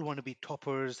we all want to be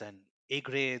toppers and A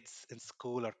grades in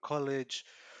school or college.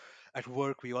 At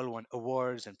work, we all want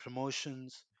awards and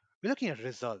promotions. We're looking at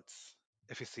results,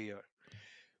 if you see here.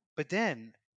 But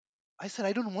then I said,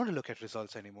 I don't want to look at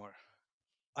results anymore.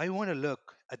 I want to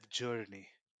look at the journey.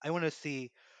 I want to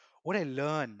see what I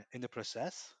learn in the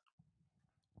process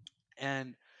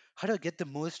and how do I get the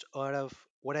most out of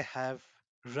what I have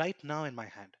right now in my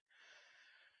hand.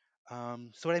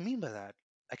 So what I mean by that,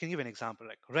 I can give an example,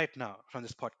 like right now from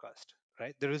this podcast,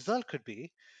 right? The result could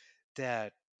be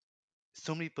that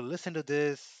so many people listen to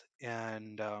this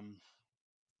and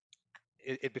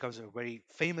it becomes a very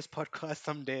famous podcast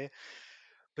someday.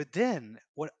 But then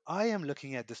what I am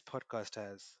looking at this podcast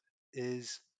as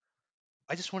is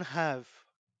I just want to have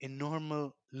a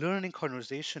normal learning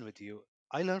conversation with you.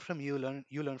 I learn from you,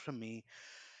 you learn from me,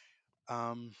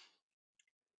 um,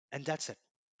 and that's it.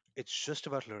 It's just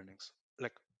about learnings.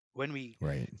 Like when we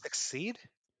right. succeed,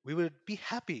 we will be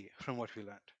happy from what we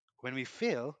learned. When we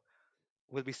fail,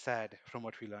 we'll be sad from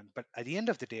what we learned. But at the end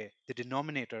of the day, the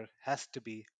denominator has to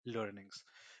be learnings.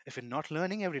 If we're not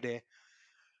learning every day,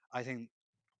 I think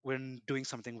we're doing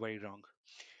something very wrong.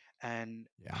 And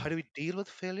Yeah. how do we deal with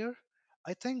failure?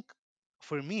 I think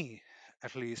for me,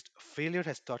 at least, failure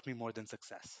has taught me more than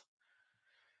success.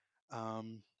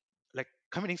 Um, like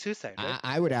committing suicide, right?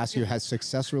 I would ask Yeah. you, has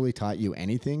success really taught you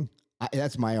anything?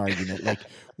 That's my argument. Like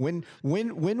when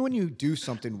you do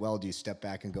something well, do you step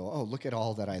back and go, "Oh, look at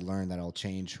all that I learned that I'll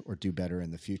change or do better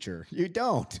in the future"? You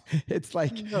don't. It's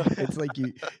like No. it's like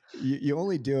you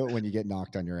only do it when you get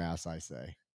knocked on your ass. I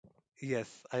say,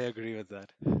 Yes, I agree with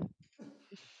that.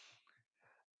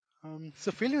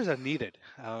 So failures are needed.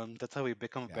 That's how we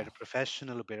become a yeah, better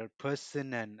professional, a better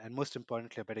person, and most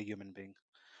importantly, a better human being.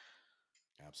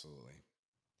 absolutely.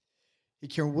 Hey,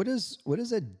 Karen, what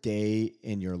does a day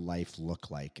in your life look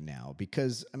like now?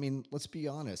 Because I mean, let's be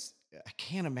honest. I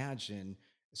can't imagine,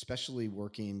 especially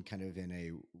working kind of in a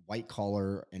white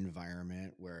collar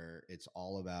environment where it's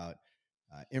all about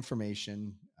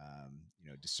information,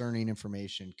 discerning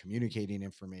information, communicating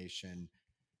information,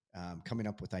 coming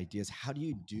up with ideas. How do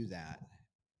you do that?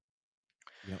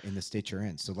 In the state you're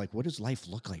in. So, like, what does life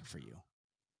look like for you?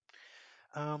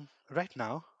 Right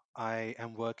now, I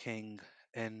am working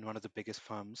in one of the biggest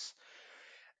firms,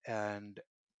 and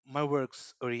my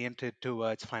work's oriented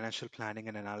towards financial planning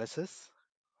and analysis.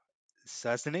 So,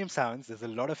 as the name sounds, there's a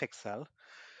lot of Excel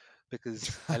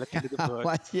because I look into the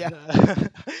books. Like, yeah.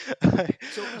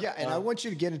 So yeah, and I Um, want you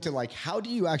to get into like how do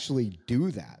you actually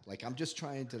do that? Like I'm just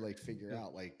trying to like figure yeah,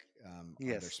 out like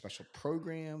are there yes, special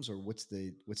programs or what's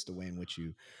the way in which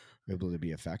you are able to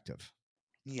be effective?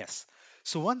 yes.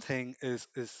 So one thing is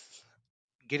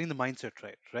getting the mindset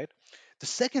right, right? The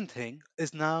second thing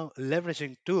is now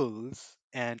leveraging tools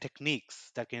and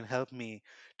techniques that can help me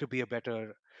to be a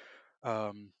better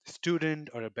student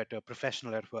or a better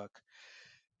professional at work.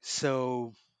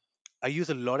 So I use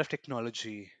a lot of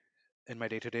technology in my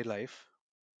day-to-day life.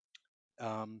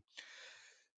 Um,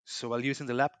 so while using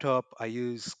the laptop, I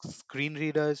use screen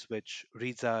readers, which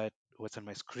reads out what's on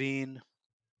my screen.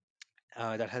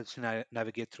 That helps me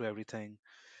navigate through everything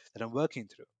that I'm working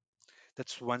through.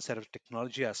 That's one set of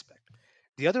technology aspect.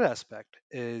 The other aspect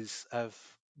is I've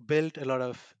built a lot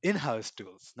of in-house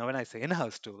tools. Now, when I say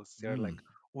in-house tools, they're like Mm.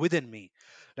 within me,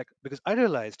 like because I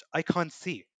realized I can't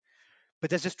see, but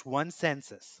there's just one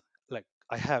senses. Like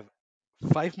I have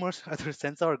five more other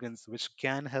sense organs which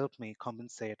can help me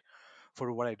compensate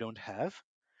for what I don't have,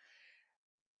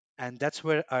 and that's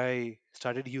where I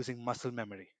started using muscle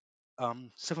memory.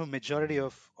 So for majority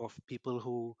Mm. of people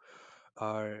who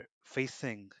are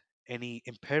facing any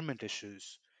impairment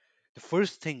issues, the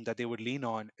first thing that they would lean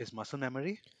on is muscle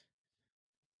memory.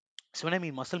 So when I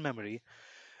mean muscle memory,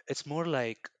 it's more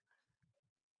like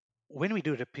when we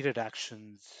do repeated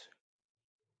actions,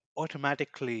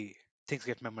 automatically things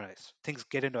get memorized. Things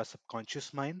get into our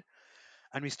subconscious mind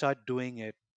and we start doing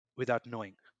it without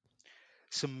knowing.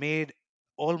 So made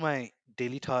all my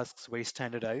daily tasks very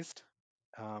standardized.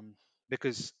 Um,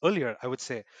 because earlier I would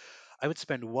say I would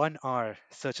spend 1 hour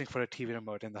searching for a TV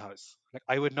remote in the house. Like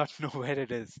I would not know where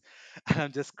it is. And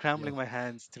I'm just Yep. scrambling my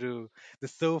hands through the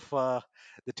sofa,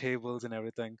 the tables, and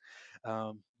everything.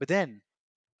 But then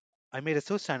I made it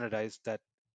so standardized that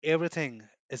everything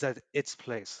is at its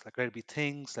place. Like let it be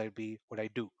things, let it be what I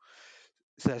do.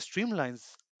 So that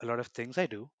streamlines a lot of things I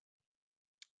do.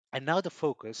 And now the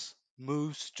focus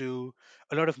moves to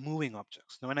a lot of moving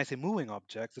objects. Now, when I say moving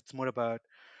objects, it's more about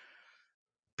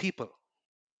people,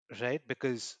 right?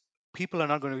 Because people are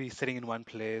not going to be sitting in one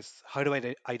place. How do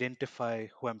I identify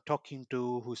who I'm talking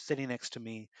to, who's sitting next to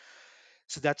me?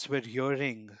 So that's where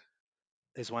hearing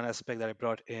is one aspect that I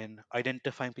brought in,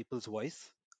 identifying people's voice.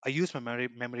 I use my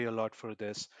memory a lot for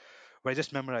this, where I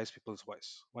just memorize people's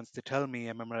voice. Once they tell me,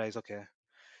 I memorize, okay,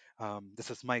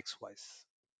 this is Mike's voice.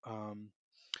 Um,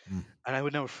 Mm, and I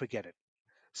would never forget it.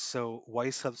 So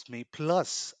voice helps me,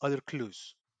 plus other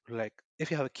clues. Like if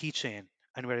you have a keychain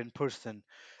and we're in person,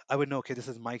 I would know, okay, this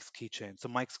is Mike's keychain. So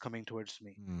Mike's coming towards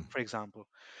me, mm. for example.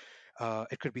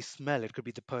 It could be smell, it could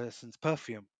be the person's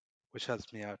perfume, which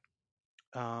helps me out.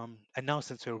 And now,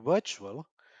 since we're virtual,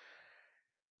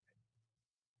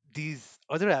 these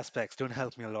other aspects don't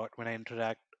help me a lot when I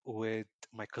interact with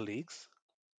my colleagues.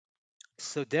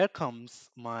 So there comes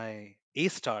my A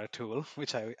star tool,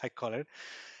 which I call it,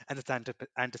 and it's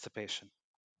anticipation.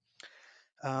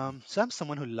 So I'm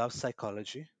someone who loves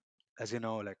psychology. As you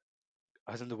know, like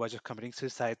I was on the verge of committing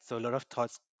suicide, so a lot of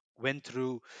thoughts went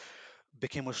through,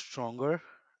 became more stronger.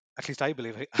 At least I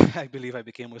believe I believe I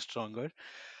became more stronger.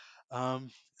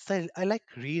 So I like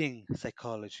reading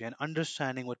psychology and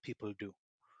understanding what people do,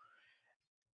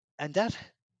 and that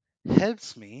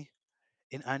helps me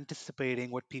in anticipating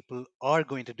what people are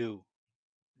going to do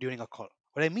during a call.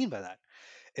 What I mean by that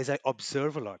is I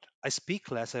observe a lot. I speak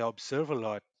less, I observe a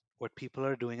lot what people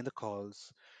are doing in the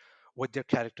calls, what their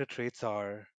character traits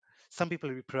are. Some people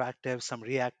will be proactive, some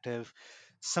reactive.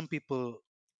 Some people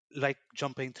like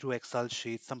jumping through Excel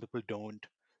sheets, some people don't.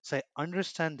 So I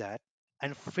understand that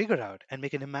and figure out and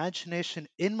make an imagination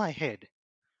in my head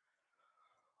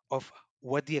of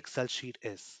what the Excel sheet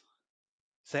is.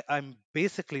 So I'm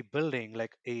basically building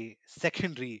like a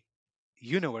secondary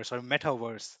universe or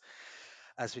metaverse,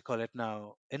 as we call it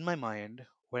now, in my mind,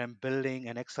 where I'm building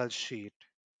an Excel sheet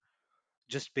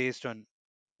just based on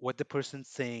what the person's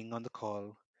saying on the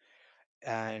call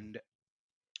and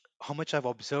how much I've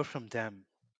observed from them.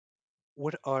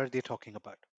 What are they talking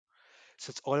about? So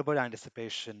it's all about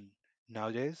anticipation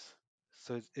nowadays.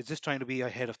 So it's just trying to be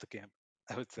ahead of the game,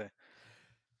 I would say.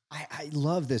 I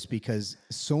love this because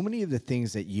so many of the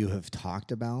things that you have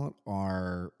talked about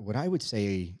are what I would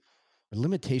say are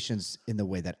limitations in the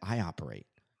way that I operate,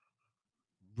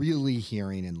 really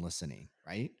hearing and listening,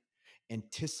 right?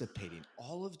 Anticipating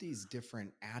all of these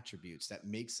different attributes that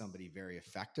make somebody very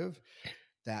effective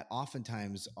that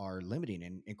oftentimes are limiting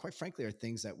and quite frankly are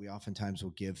things that we oftentimes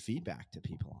will give feedback to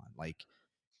people on. Like,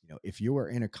 if you are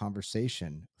in a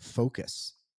conversation,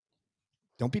 focus.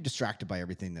 Don't be distracted by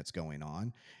everything that's going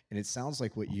on. And it sounds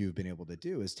like what you've been able to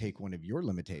do is take one of your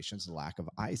limitations, the lack of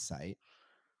eyesight,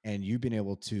 and you've been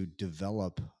able to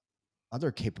develop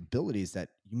other capabilities that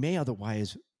you may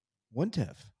otherwise wouldn't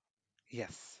have.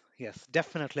 Yes, yes,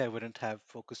 definitely. I wouldn't have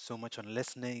focused so much on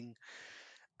listening.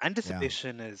 Yeah.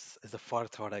 Anticipation is a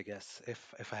forethought, I guess.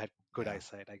 If I had good Yeah.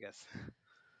 eyesight, I guess.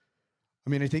 I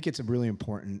mean, I think it's a really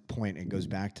important point. It goes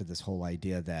back to this whole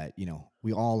idea that,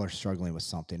 we all are struggling with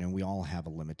something and we all have a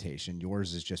limitation.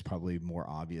 Yours is just probably more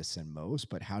obvious than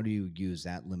most, but how do you use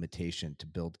that limitation to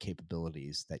build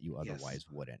capabilities that you Yes, otherwise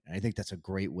wouldn't? And I think that's a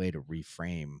great way to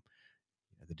reframe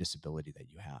the disability that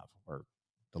you have or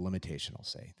the limitation, I'll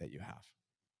say, that you have.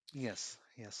 yes,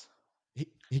 yes. Hey,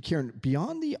 Kieran,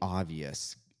 beyond the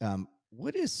obvious,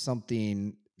 what is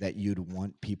something that you'd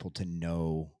want people to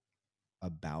know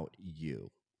about you?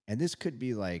 And this could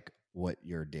be like what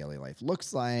your daily life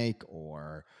looks like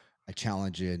or a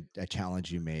challenge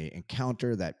you may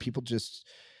encounter that people just,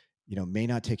 may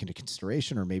not take into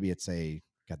consideration, or maybe it's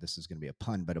God, this is going to be a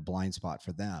pun, but a blind spot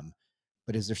for them.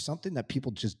 But is there something that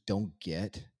people just don't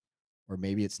get, or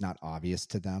maybe it's not obvious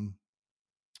to them?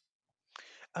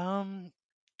 Um,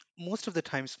 Most of the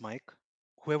times, Mike,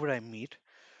 whoever I meet,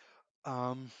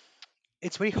 um,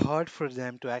 it's very hard for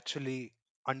them to actually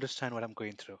understand what I'm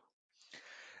going through.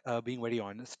 Being very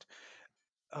honest.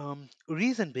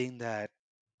 Reason being that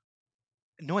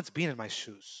no one's been in my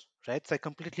shoes, right? So I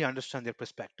completely understand their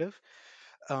perspective.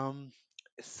 Um,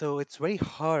 so it's very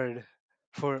hard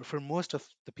for most of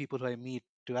the people who I meet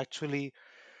to actually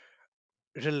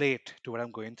relate to what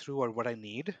I'm going through or what I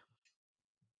need.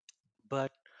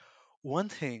 But one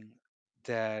thing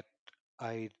that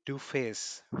I do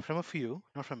face from a few,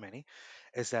 not from many,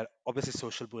 is that obviously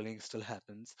social bullying still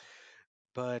happens,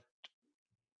 but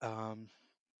um,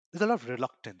 there's a lot of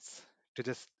reluctance to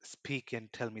just speak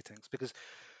and tell me things because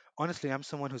honestly, I'm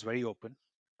someone who's very open.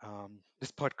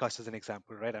 This podcast is an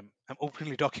example, right? I'm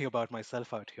openly talking about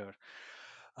myself out here.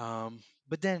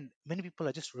 But then many people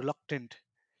are just reluctant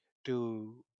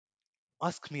to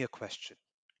ask me a question.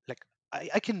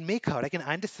 I can make out, I can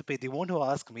anticipate they want to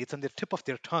ask me. It's on the tip of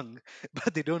their tongue,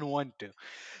 but they don't want to.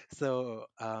 So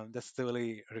that's the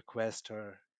only request,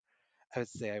 or I would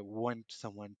say I want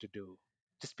someone to do.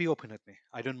 Just be open with me.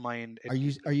 I don't mind it.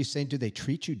 Are you saying do they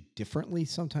treat you differently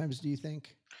sometimes, do you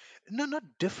think? No, not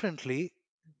differently.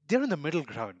 They're in the middle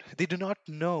ground. They do not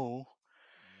know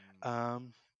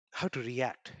how to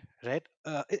react, right?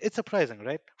 It's surprising,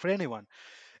 right? For anyone.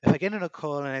 If I get in a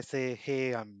call and I say,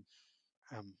 hey, I'm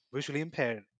visually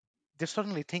impaired, they're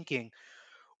suddenly thinking,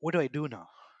 what do I do now,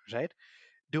 right?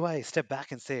 Do I step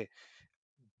back and say,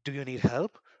 do you need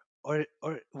help? Or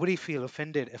would he feel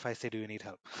offended if I say, do you need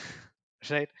help?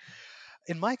 Right?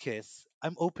 In my case,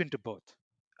 I'm open to both.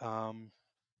 Um,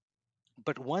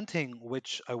 but one thing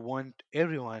which I want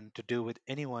everyone to do with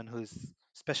anyone who's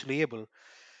specially able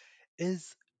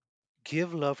is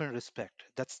give love and respect.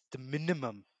 That's the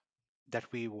minimum that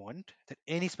we want, that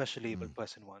any specially able Mm.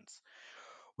 person wants.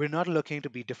 We're not looking to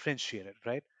be differentiated,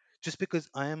 right? Just because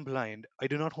I am blind, I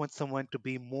do not want someone to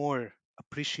be more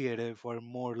appreciative or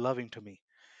more loving to me.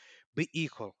 Be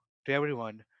equal to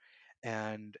everyone,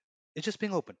 and it's just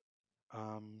being open.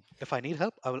 If I need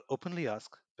help, I will openly ask,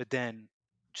 but then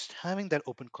just having that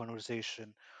open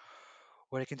conversation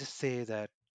where I can just say that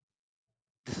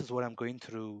this is what I'm going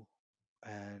through,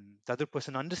 and the other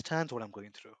person understands what I'm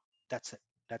going through. That's it.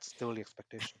 That's the only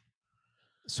expectation.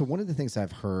 So one of the things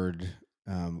I've heard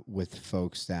with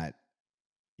folks that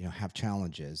have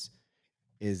challenges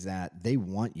is that they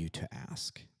want you to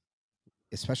ask,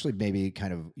 especially maybe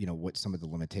kind of what some of the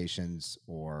limitations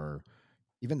or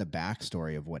even the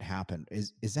backstory of what happened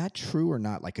is that true or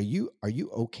not? Like, are you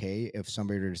okay if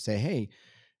somebody were to say, hey,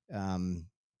 um,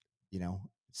 it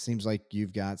seems like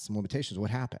you've got some limitations.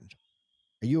 What happened?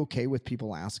 Are you okay with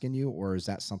people asking you, or is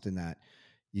that something that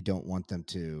you don't want them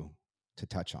to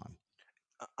touch on?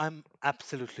 I'm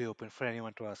absolutely open for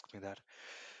anyone to ask me that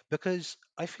because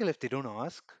I feel if they don't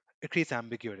ask, it creates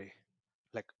ambiguity.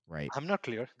 Like, Right. I'm not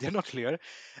clear, they're not clear,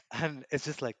 and it's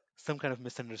just like some kind of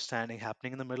misunderstanding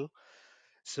happening in the middle.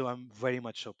 So I'm very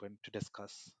much open to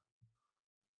discuss.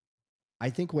 I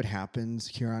think what happens,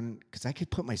 Kieran, because I could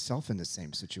put myself in the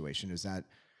same situation, is that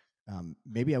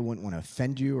maybe I wouldn't want to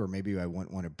offend you, or maybe I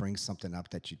wouldn't want to bring something up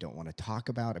that you don't want to talk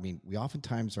about. I mean, we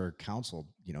oftentimes are counseled,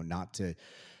 not to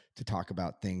talk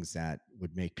about things that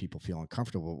would make people feel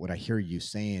uncomfortable. What I hear you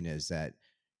saying is that,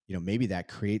 maybe that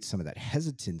creates some of that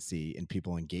hesitancy in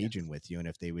people engaging Yes. with you, and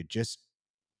if they would just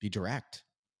be direct,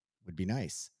 would be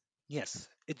nice. Yes,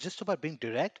 it's just about being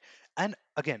direct and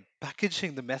again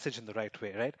packaging the message in the right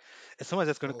way, right? If someone's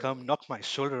just going to come Totally. knock my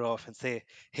shoulder off and say,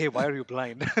 "Hey, why are you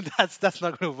blind?" That's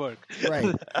not going to work.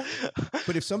 Right.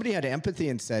 But if somebody had empathy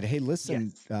and said, "Hey,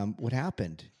 listen, Yes, what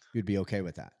happened?" You'd be okay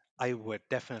with that. I would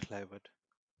definitely I would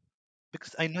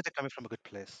because I know they're coming from a good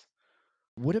place.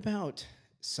 What about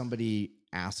somebody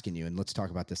asking you, and let's talk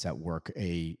about this at work,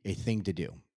 a thing to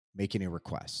do, making a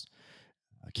request.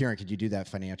 Kieran, could you do that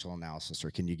financial analysis,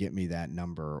 or can you get me that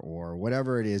number, or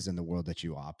whatever it is in the world that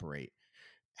you operate?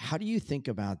 How do you think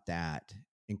about that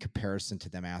in comparison to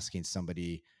them asking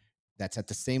somebody that's at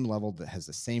the same level, that has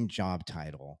the same job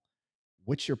title?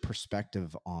 What's your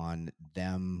perspective on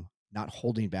them not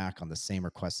holding back on the same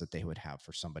requests that they would have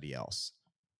for somebody else?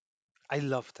 I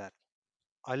love that.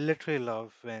 I literally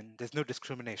love when there's no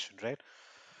discrimination, right?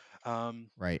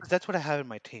 Right. 'Cause that's what I have in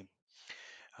my team.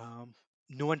 Um,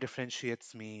 no one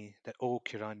differentiates me that, oh,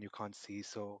 Kiran, you can't see,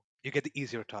 so you get the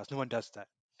easier task. No one does that.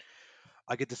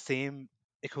 I get the same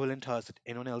equivalent task that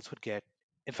anyone else would get.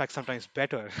 In fact, sometimes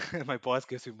better. My boss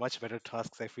gives me much better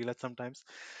tasks, I feel it sometimes.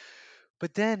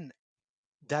 But then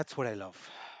that's what I love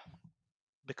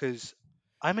because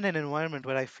I'm in an environment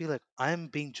where I feel like I'm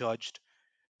being judged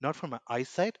not for my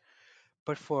eyesight,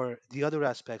 but for the other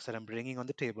aspects that I'm bringing on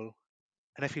the table,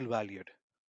 and I feel valued.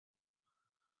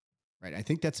 Right. I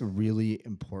think that's a really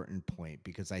important point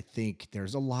because I think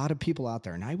there's a lot of people out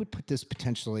there, and I would put this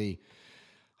potentially,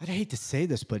 I'd hate to say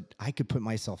this, but I could put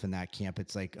myself in that camp.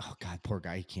 It's like, oh God, poor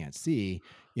guy, he can't see.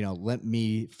 Let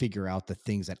me figure out the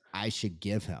things that I should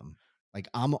give him. Like,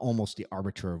 I'm almost the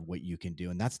arbiter of what you can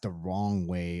do. And that's the wrong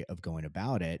way of going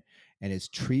about it. And it's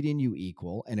treating you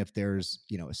equal. And if there's,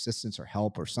 assistance or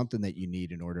help or something that you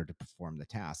need in order to perform the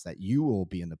task, that you will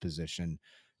be in the position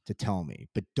to tell me.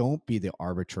 But don't be the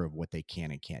arbiter of what they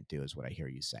can and can't do, is what I hear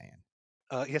you saying.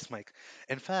 Yes, Mike.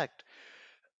 In fact,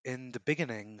 in the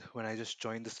beginning, when I just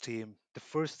joined this team, the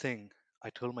first thing I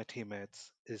told my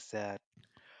teammates is that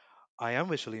I am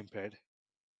visually impaired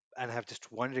and I have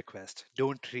just one request: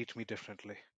 don't treat me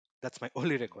differently. That's my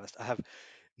only request. I have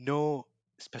no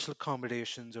special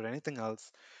accommodations or anything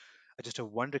else. I just have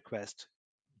one request: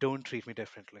 don't treat me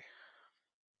differently.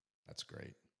 That's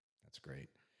great. That's great.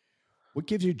 What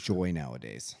gives you joy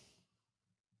nowadays?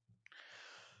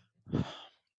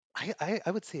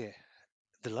 I would say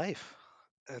the life.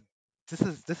 Uh,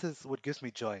 this is what gives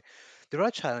me joy. There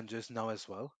are challenges now as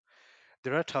well.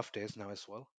 There are tough days now as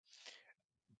well.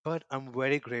 But I'm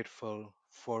very grateful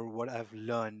for what I've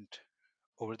learned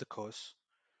over the course,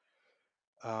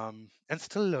 and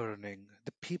still learning.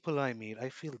 The people I meet, I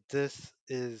feel this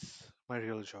is my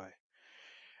real joy.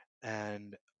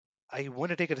 And I want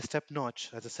to take it a step notch,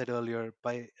 as I said earlier,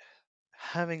 by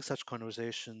having such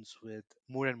conversations with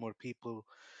more and more people,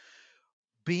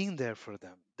 being there for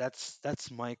them.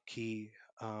 That's my key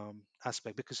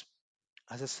aspect. Because,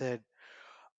 as I said,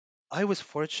 I was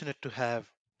fortunate to have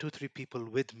two, three people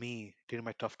with me during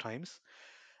my tough times,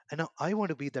 and now I want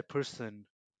to be that person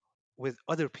with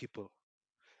other people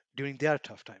during their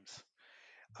tough times.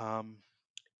 Um,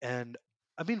 and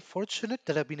I've been fortunate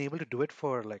that I've been able to do it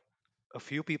for like a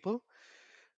few people,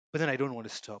 but then I don't want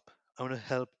to stop. I want to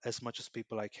help as much as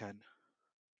people I can.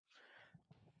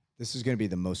 This is going to be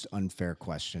the most unfair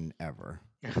question ever.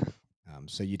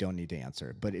 So you don't need to answer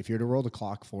it. But if you're to roll the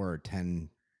clock for 10,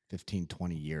 15,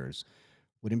 20 years,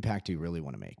 what impact do you really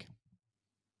want to make?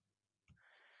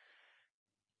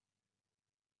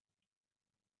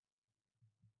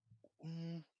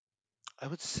 Mm, I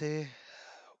would say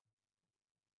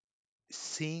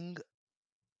seeing,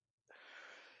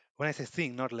 when I say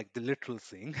seeing, not like the literal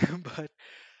seeing, but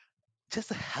just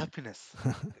the happiness,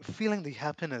 feeling the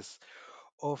happiness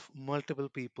of multiple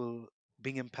people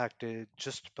being impacted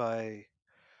just by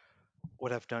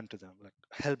what I've done to them, like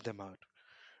help them out,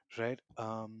 right?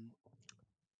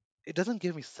 It doesn't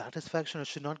give me satisfaction. It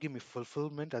should not give me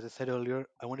fulfillment. As I said earlier,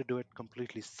 I want to do it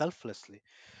completely selflessly.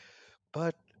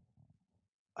 But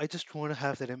I just want to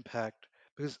have that impact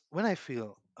because when I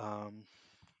feel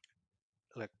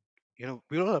like,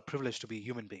 we all are privileged to be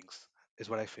human beings, is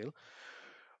what I feel.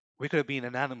 We could have been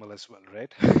an animal as well,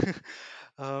 right?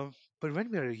 But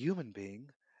when we are a human being,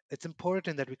 it's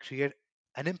important that we create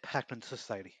an impact on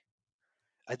society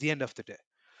at the end of the day.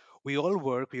 We all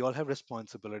work, we all have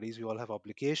responsibilities, we all have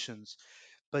obligations,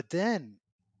 but then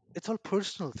it's all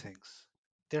personal things.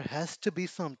 There has to be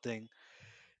something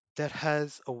that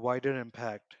has a wider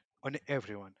impact on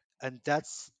everyone. And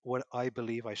that's what I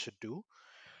believe I should do.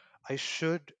 I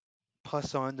should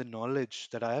pass on the knowledge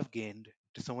that I have gained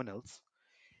to someone else.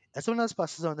 And someone else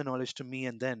passes on the knowledge to me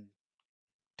and then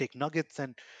take nuggets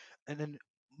and then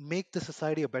make the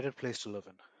society a better place to live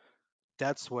in.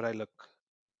 That's what I look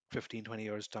 15, 20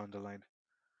 years down the line.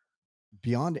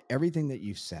 Beyond everything that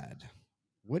you've said,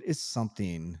 what is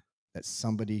something that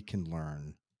somebody can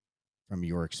learn from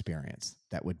your experience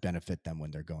that would benefit them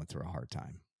when they're going through a hard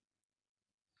time?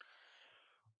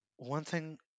 One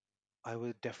thing I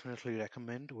would definitely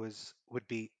recommend would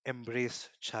be embrace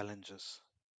challenges.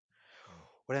 Mm.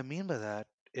 What I mean by that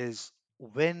is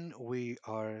when we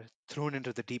are thrown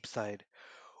into the deep side,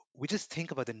 we just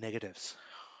think about the negatives.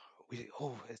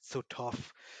 Oh, it's so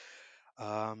tough.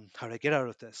 How do I get out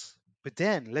of this? But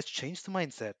then let's change the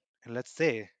mindset and let's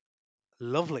say,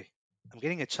 lovely, I'm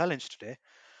getting a challenge today,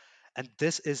 and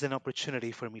this is an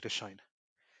opportunity for me to shine.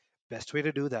 Best way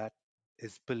to do that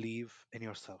is believe in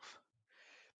yourself.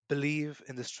 Believe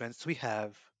in the strengths we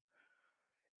have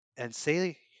and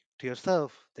say to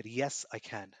yourself that yes, I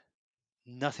can.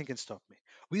 Nothing can stop me.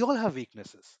 We all have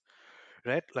weaknesses,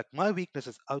 right? Like my weakness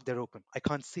is out there open. I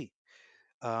can't see.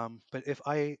 But if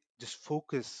I just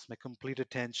focus my complete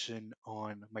attention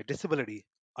on my disability,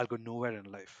 I'll go nowhere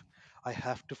in life. I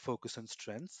have to focus on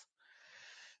strengths,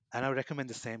 and I recommend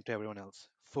the same to everyone else.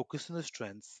 Focus on the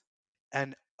strengths,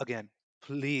 and again,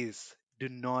 please do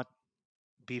not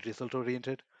be result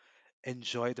oriented.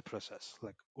 Enjoy the process.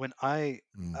 Like when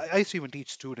Mm. I used to even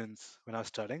teach students when I was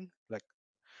studying, like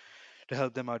to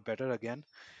help them out better again.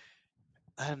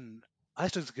 And I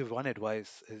used to just give one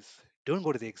advice is don't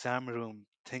go to the exam room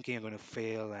thinking you're going to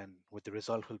fail and what the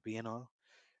result will be and all.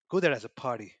 Go there as a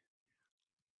party.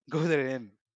 Go there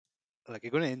in like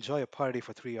you're going to enjoy a party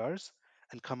for 3 hours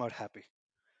and come out happy.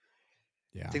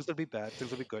 Yeah. Things will be bad,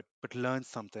 things will be good, but learn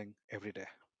something every day.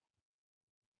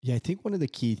 Yeah, I think one of the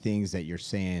key things that you're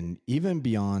saying, even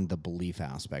beyond the belief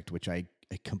aspect, which I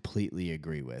completely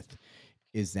agree with,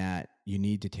 is that you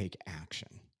need to take action.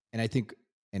 And I think,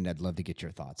 and I'd love to get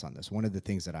your thoughts on this. One of the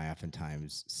things that I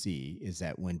oftentimes see is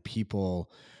that when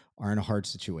people are in a hard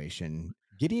situation,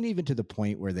 getting even to the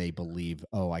point where they believe,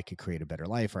 oh, I could create a better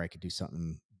life or I could do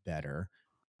something better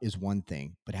is one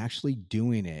thing, but actually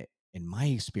doing it, in my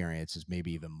experience, is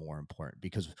maybe even more important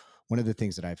because one of the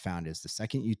things that I've found is the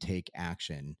second you take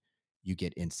action, you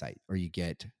get insight or you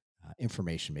get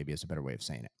information, maybe is a better way of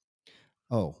saying it.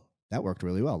 Oh, that worked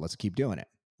really well. Let's keep doing it.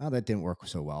 oh, that didn't work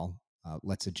so well.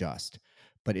 Let's adjust.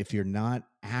 But if you're not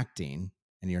acting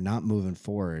and you're not moving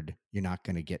forward, you're not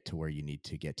going to get to where you need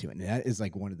to get to. And that is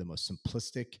like one of the most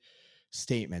simplistic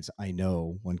statements I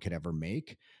know one could ever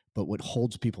make. But what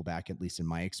holds people back, at least in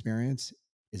my experience,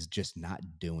 is just not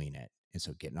doing it. And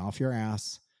so getting off your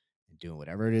ass and doing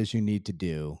whatever it is you need to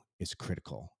do is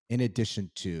critical, in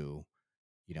addition to,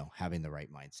 having the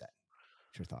right mindset.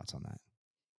 What's your thoughts on that?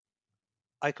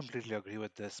 I completely agree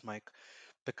with this, Mike,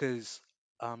 because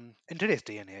in today's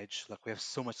day and age, like we have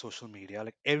so much social media,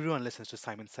 like everyone listens to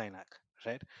Simon Sinek,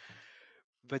 right?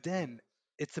 But then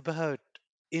it's about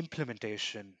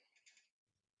implementation,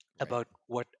 Right. about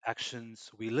what actions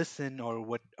we listen or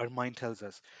what our mind tells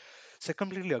us. So I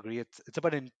completely agree. It's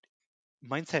about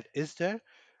mindset is there,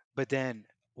 but then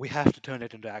we have to turn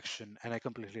it into action, and I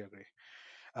completely agree.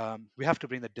 We have to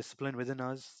bring the discipline within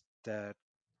us that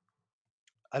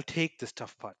I'll take this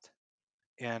tough path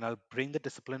and I'll bring the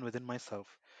discipline within myself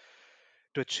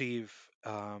to achieve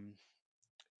um,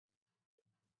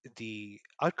 the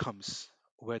outcomes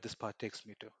where this path takes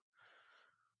me to.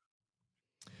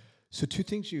 So, two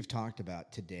things you've talked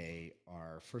about today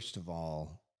are, first of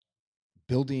all,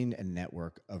 building a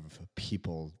network of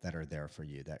people that are there for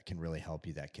you, that can really help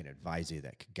you, that can advise you,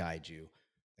 that could guide you,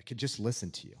 that could just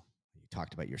listen to you. You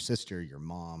talked about your sister, your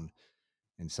mom,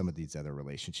 and some of these other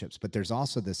relationships. But there's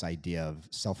also this idea of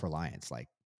self reliance, like,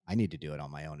 I need to do it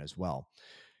on my own as well.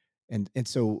 And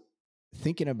so,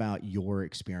 thinking about your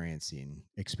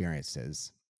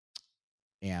experiences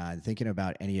and thinking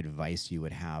about any advice you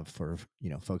would have for,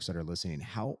 folks that are listening,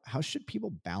 how should people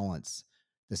balance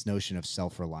this notion of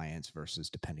self-reliance versus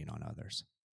depending on others?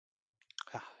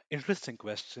 Interesting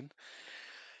question.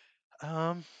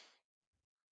 Um,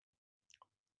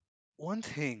 One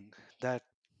thing that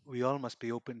we all must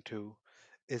be open to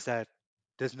is that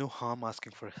there's no harm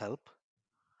asking for help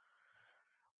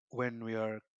when we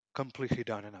are completely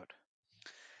down and out.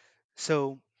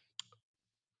 So,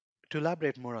 to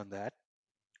elaborate more on that,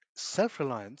 self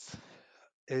reliance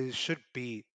should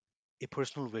be a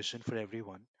personal vision for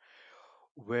everyone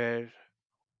where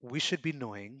we should be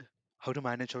knowing how to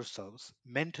manage ourselves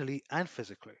mentally and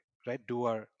physically, right? Do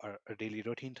our daily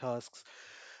routine tasks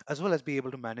as well as be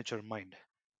able to manage our mind.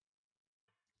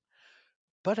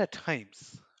 But at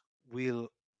times, we'll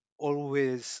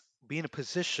always be in a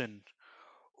position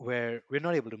where we're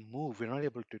not able to move, we're not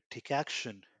able to take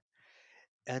action.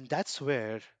 And that's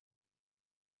where,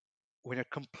 when you're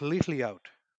completely out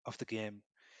of the game,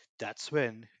 that's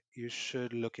when you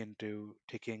should look into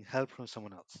taking help from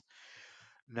someone else.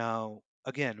 Now,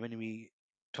 again, when we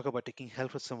talk about taking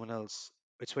help from someone else,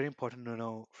 it's very important to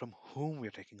know from whom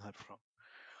we're taking help from,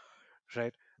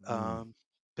 right? Mm. Um,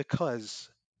 because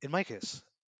in my case,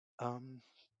 um,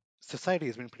 society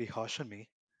has been pretty harsh on me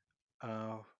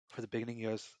uh, for the beginning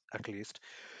years at least.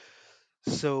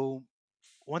 So,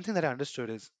 one thing that I understood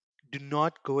is do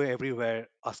not go everywhere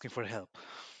asking for help.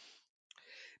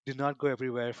 Do not go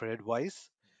everywhere for advice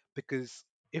because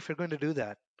if you're going to do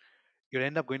that, you'll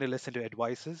end up going to listen to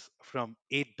advices from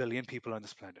 8 billion people on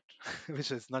this planet,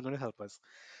 which is not going to help us.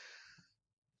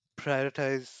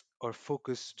 Prioritize or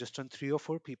focus just on 3 or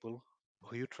 4 people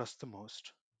who you trust the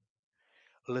most.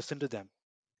 Listen to them.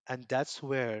 And that's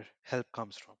where help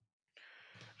comes from,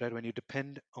 right? When you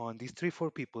depend on these 3,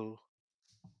 4 people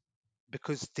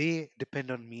because they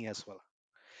depend on me as well.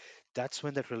 That's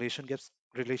when that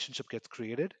relationship gets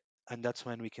created, and that's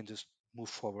when we can just move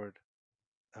forward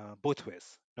both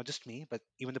ways. Not just me, but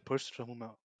even the person from whom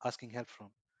I'm asking help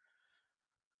from.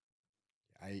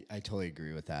 I totally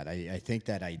agree with that. I think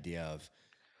that idea of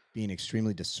being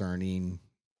extremely discerning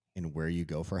in where you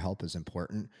go for help is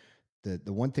important.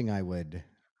 The one thing I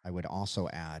would also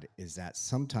add is that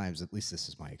sometimes, at least this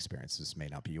is my experience, this may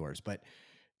not be yours, but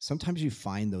sometimes you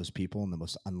find those people in the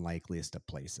most unlikeliest of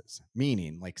places.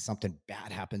 Meaning, like, something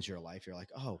bad happens in your life, you're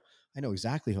like, oh, I know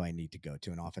exactly who I need to go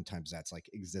to. And oftentimes that's like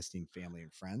existing family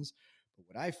and friends. But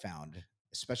what I've found,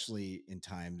 especially in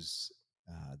times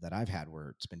that I've had where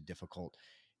it's been difficult,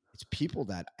 it's people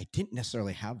that I didn't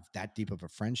necessarily have that deep of a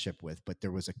friendship with, but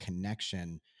there was a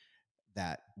connection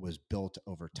that was built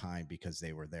over time because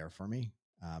they were there for me.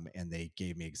 And they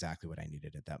gave me exactly what I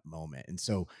needed at that moment. And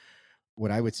so,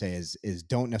 what I would say is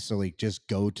don't necessarily just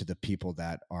go to the people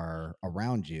that are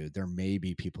around you. There may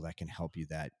be people that can help you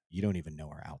that you don't even know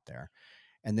are out there.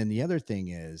 And then the other thing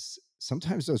is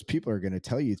sometimes those people are going to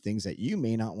tell you things that you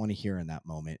may not want to hear in that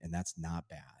moment, and that's not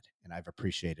bad. And I've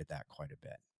appreciated that quite a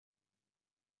bit.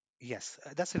 Yes,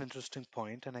 that's an interesting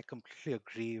point, and I completely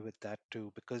agree with that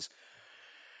too. Because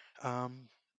um,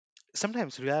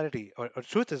 sometimes reality or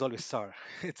truth is always sour.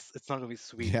 It's not going to be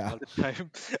sweet Yeah. all the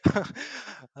time.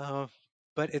 uh,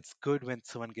 but it's good when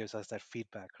someone gives us that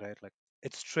feedback, right? Like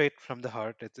it's straight from the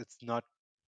heart. It's not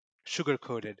sugar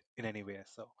coated in any way.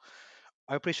 So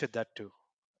I appreciate that too.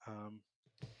 Um,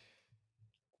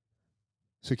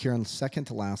 So, Kieran, second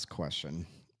to last question.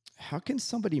 How can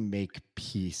somebody make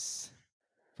peace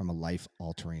from a life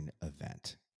altering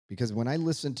event? Because when I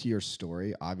listened to your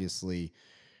story, obviously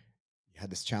you had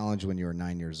this challenge when you were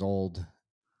 9 years old.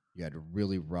 You had a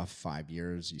really rough 5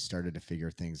 years. You started to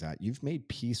figure things out. You've made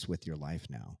peace with your life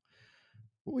now.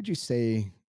 What would you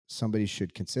say somebody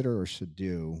should consider or should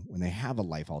do when they have a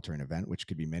life altering event, which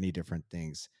could be many different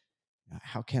things?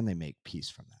 How can they make peace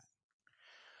from that?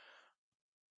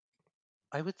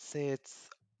 I would say it's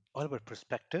all about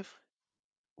perspective,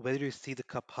 whether you see the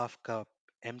cup half cup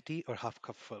empty or half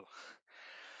cup full.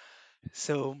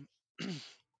 So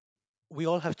we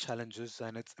all have challenges,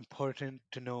 and it's important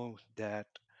to know that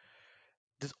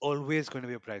there's always going to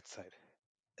be a bright side.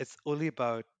 It's only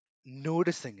about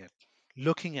noticing it,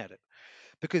 looking at it.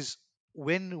 Because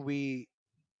when we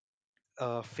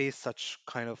face such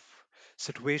kind of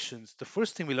situations, the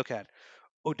first thing we look at,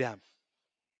 oh, damn,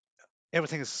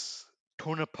 everything is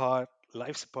torn apart,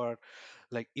 life's apart.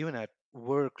 Like, even at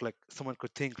work, like, someone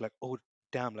could think, like, oh,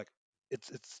 damn, like,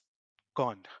 it's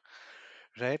gone,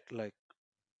 right? Like,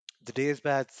 the day is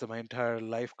bad, so my entire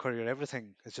life, career,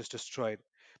 everything is just destroyed.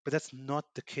 But that's not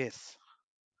the case.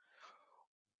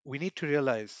 We need to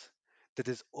realize that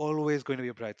there's always going to be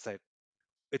a bright side.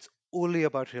 It's only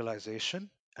about realization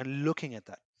and looking at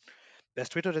that.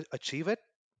 Best way to achieve it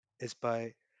is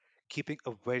by keeping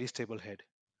a very stable head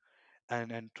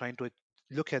and trying to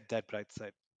look at that bright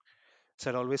side. So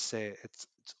I'd always say it's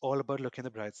all about looking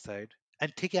at the bright side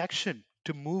and take action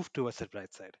to move towards that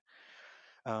bright side.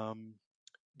 Um,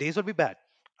 Days will be bad.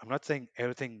 I'm not saying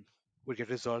everything will get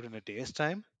resolved in a day's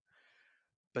time,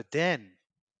 but then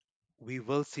we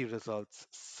will see results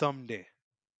someday.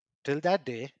 Till that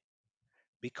day,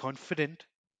 be confident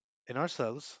in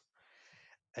ourselves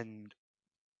and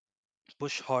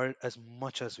push hard as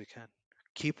much as we can.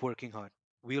 Keep working hard.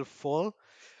 We'll fall,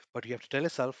 but you have to tell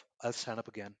yourself, I'll stand up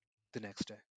again the next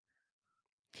day.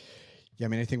 Yeah, I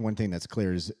mean, I think one thing that's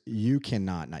clear is you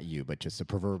cannot, not you, but just a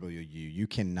proverbial you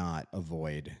cannot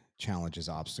avoid challenges,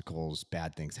 obstacles,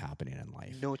 bad things happening in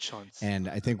life. No chance. And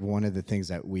I think one of the things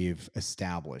that we've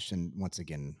established, and once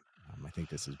again, I think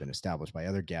this has been established by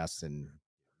other guests and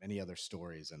many other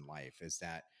stories in life, is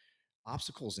that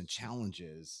obstacles and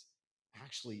challenges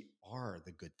actually are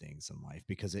the good things in life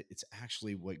because it's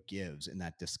actually what gives in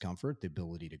that discomfort the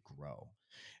ability to grow.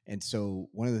 And so,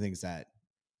 one of the things that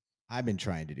I've been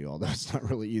trying to do, although it's not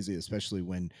really easy, especially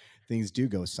when things do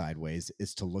go sideways,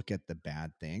 is to look at the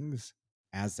bad things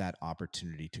as that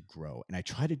opportunity to grow. And I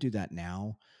try to do that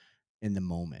now in the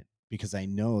moment because I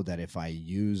know that if I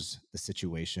use the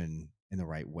situation in the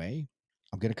right way,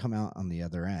 I'm going to come out on the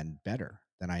other end better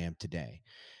than I am today.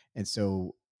 And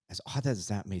so, as odd as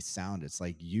that may sound, it's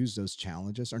like use those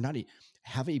challenges or not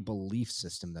have a belief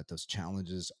system that those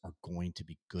challenges are going to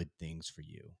be good things for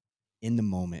you in the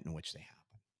moment in which they happen.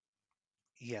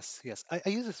 Yes, yes. I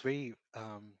use this very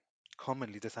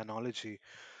commonly, this analogy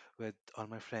with all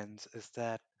my friends is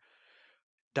that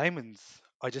diamonds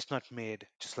are just not made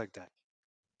just like that.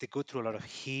 They go through a lot of Yep.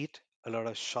 heat, a lot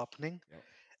of sharpening, Yep.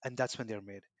 and that's when they're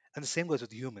made. And the same goes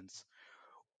with humans.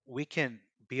 We can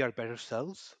be our better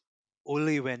selves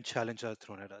only when challenges are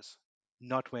thrown at us,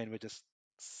 not when we're just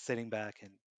sitting back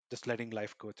and just letting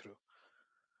life go through.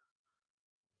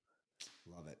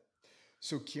 Love it.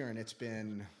 So, Kieran, it's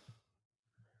been,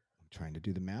 I'm trying to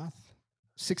do the math,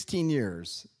 16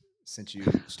 years since you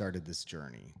started this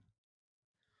journey.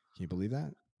 Can you believe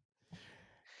that?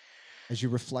 As you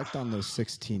reflect on those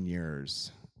 16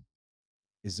 years,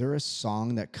 is there a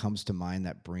song that comes to mind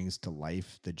that brings to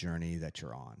life the journey that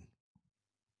you're on?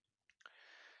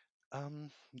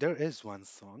 There is one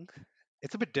song.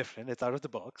 It's a bit different. It's out of the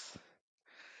box,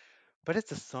 but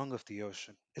it's a song of the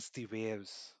ocean. It's the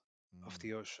waves of Mm.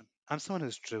 the ocean. I'm someone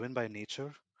who's driven by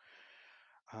nature,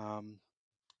 um,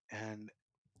 and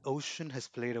ocean has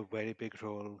played a very big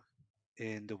role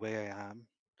in the way I am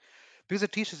because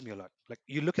it teaches me a lot. Like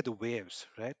you look at the waves,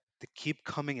 right? They keep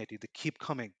coming at you. They keep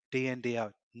coming day in day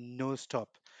out, no stop,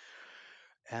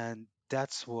 and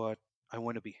that's what I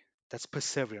want to be. That's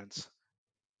perseverance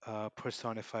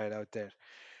personified out there.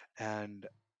 And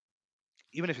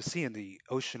even if you see in the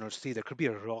ocean or sea, there could be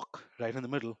a rock right in the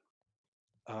middle,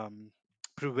 um,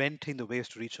 preventing the waves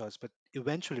to reach us, but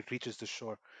eventually it reaches the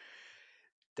shore.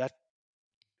 That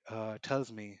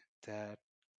tells me that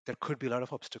there could be a lot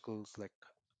of obstacles, like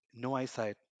no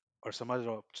eyesight or some other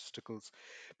obstacles,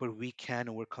 but we can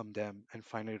overcome them and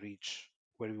finally reach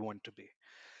where we want to be.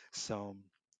 So,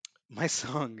 My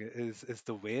song is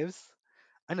The Waves,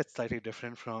 and it's slightly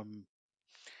different from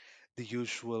the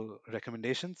usual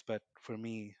recommendations, but for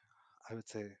me, I would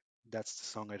say that's the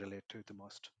song I relate to the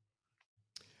most.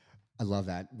 I love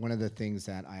that. One of the things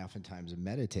that I oftentimes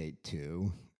meditate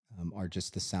to are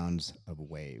just the sounds of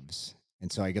waves.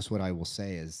 And so I guess what I will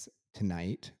say is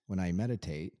tonight when I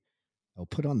meditate, I'll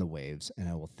put on the waves and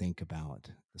I will think about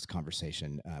this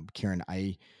conversation. Kiran,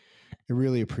 I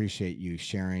really appreciate you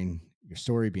sharing your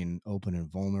story, being open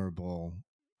and vulnerable,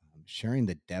 sharing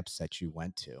the depths that you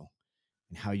went to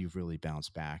and how you've really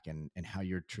bounced back and how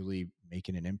you're truly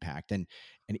making an impact. And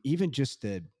even just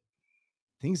the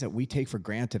things that we take for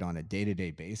granted on a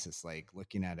day-to-day basis, like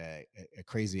looking at a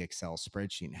crazy Excel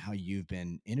spreadsheet and how you've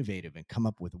been innovative and come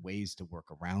up with ways to work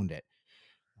around it.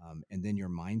 And then your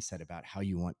mindset about how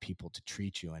you want people to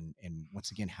treat you and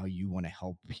once again, how you want to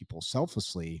help people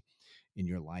selflessly in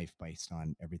your life based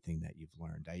on everything that you've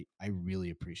learned. I really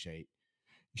appreciate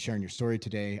you sharing your story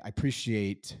today. I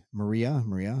appreciate Maria.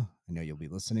 Maria, I know you'll be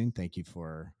listening. Thank you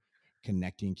for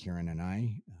connecting Kiran and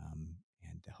I.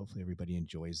 And hopefully everybody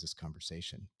enjoys this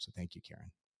conversation. So thank you, Kiran.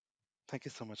 Thank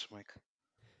you so much, Mike.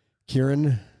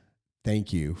 Kiran,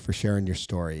 thank you for sharing your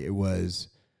story. It was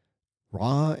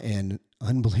raw and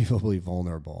unbelievably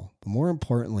vulnerable, but more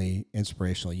importantly,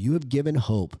 inspirational. You have given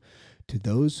hope to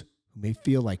those who may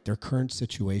feel like their current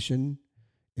situation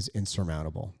is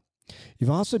insurmountable. You've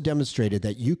also demonstrated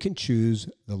that you can choose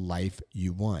the life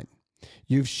you want.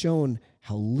 You've shown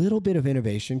how little bit of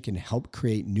innovation can help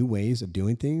create new ways of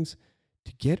doing things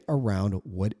to get around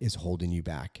what is holding you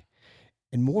back.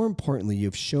 And more importantly,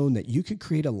 you've shown that you can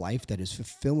create a life that is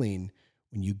fulfilling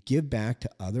when you give back to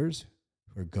others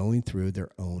who are going through their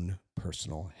own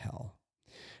personal hell.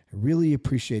 I really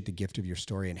appreciate the gift of your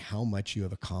story and how much you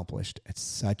have accomplished at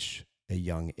such a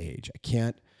young age.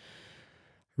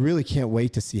 Really can't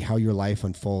wait to see how your life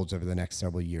unfolds over the next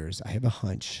several years. I have a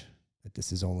hunch that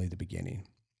this is only the beginning.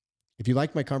 If you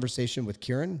like my conversation with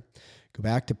Kiran, go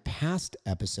back to past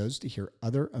episodes to hear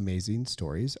other amazing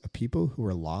stories of people who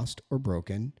are lost or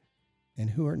broken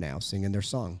and who are now singing their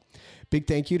song. Big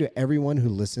thank you to everyone who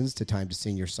listens to Time to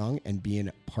Sing Your Song and being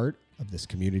part of this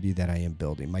community that I am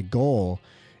building. My goal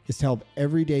is to help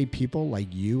everyday people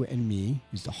like you and me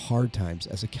use the hard times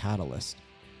as a catalyst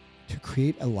to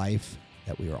create a life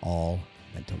that we are all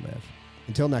meant to live.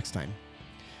 Until next time,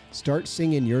 start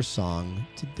singing your song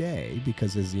today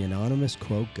because as the anonymous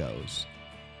quote goes,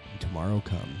 when tomorrow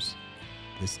comes,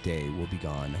 this day will be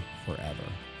gone forever.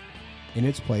 In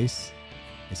its place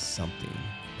is something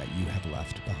that you have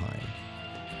left behind.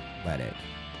 Let it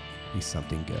be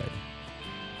something good.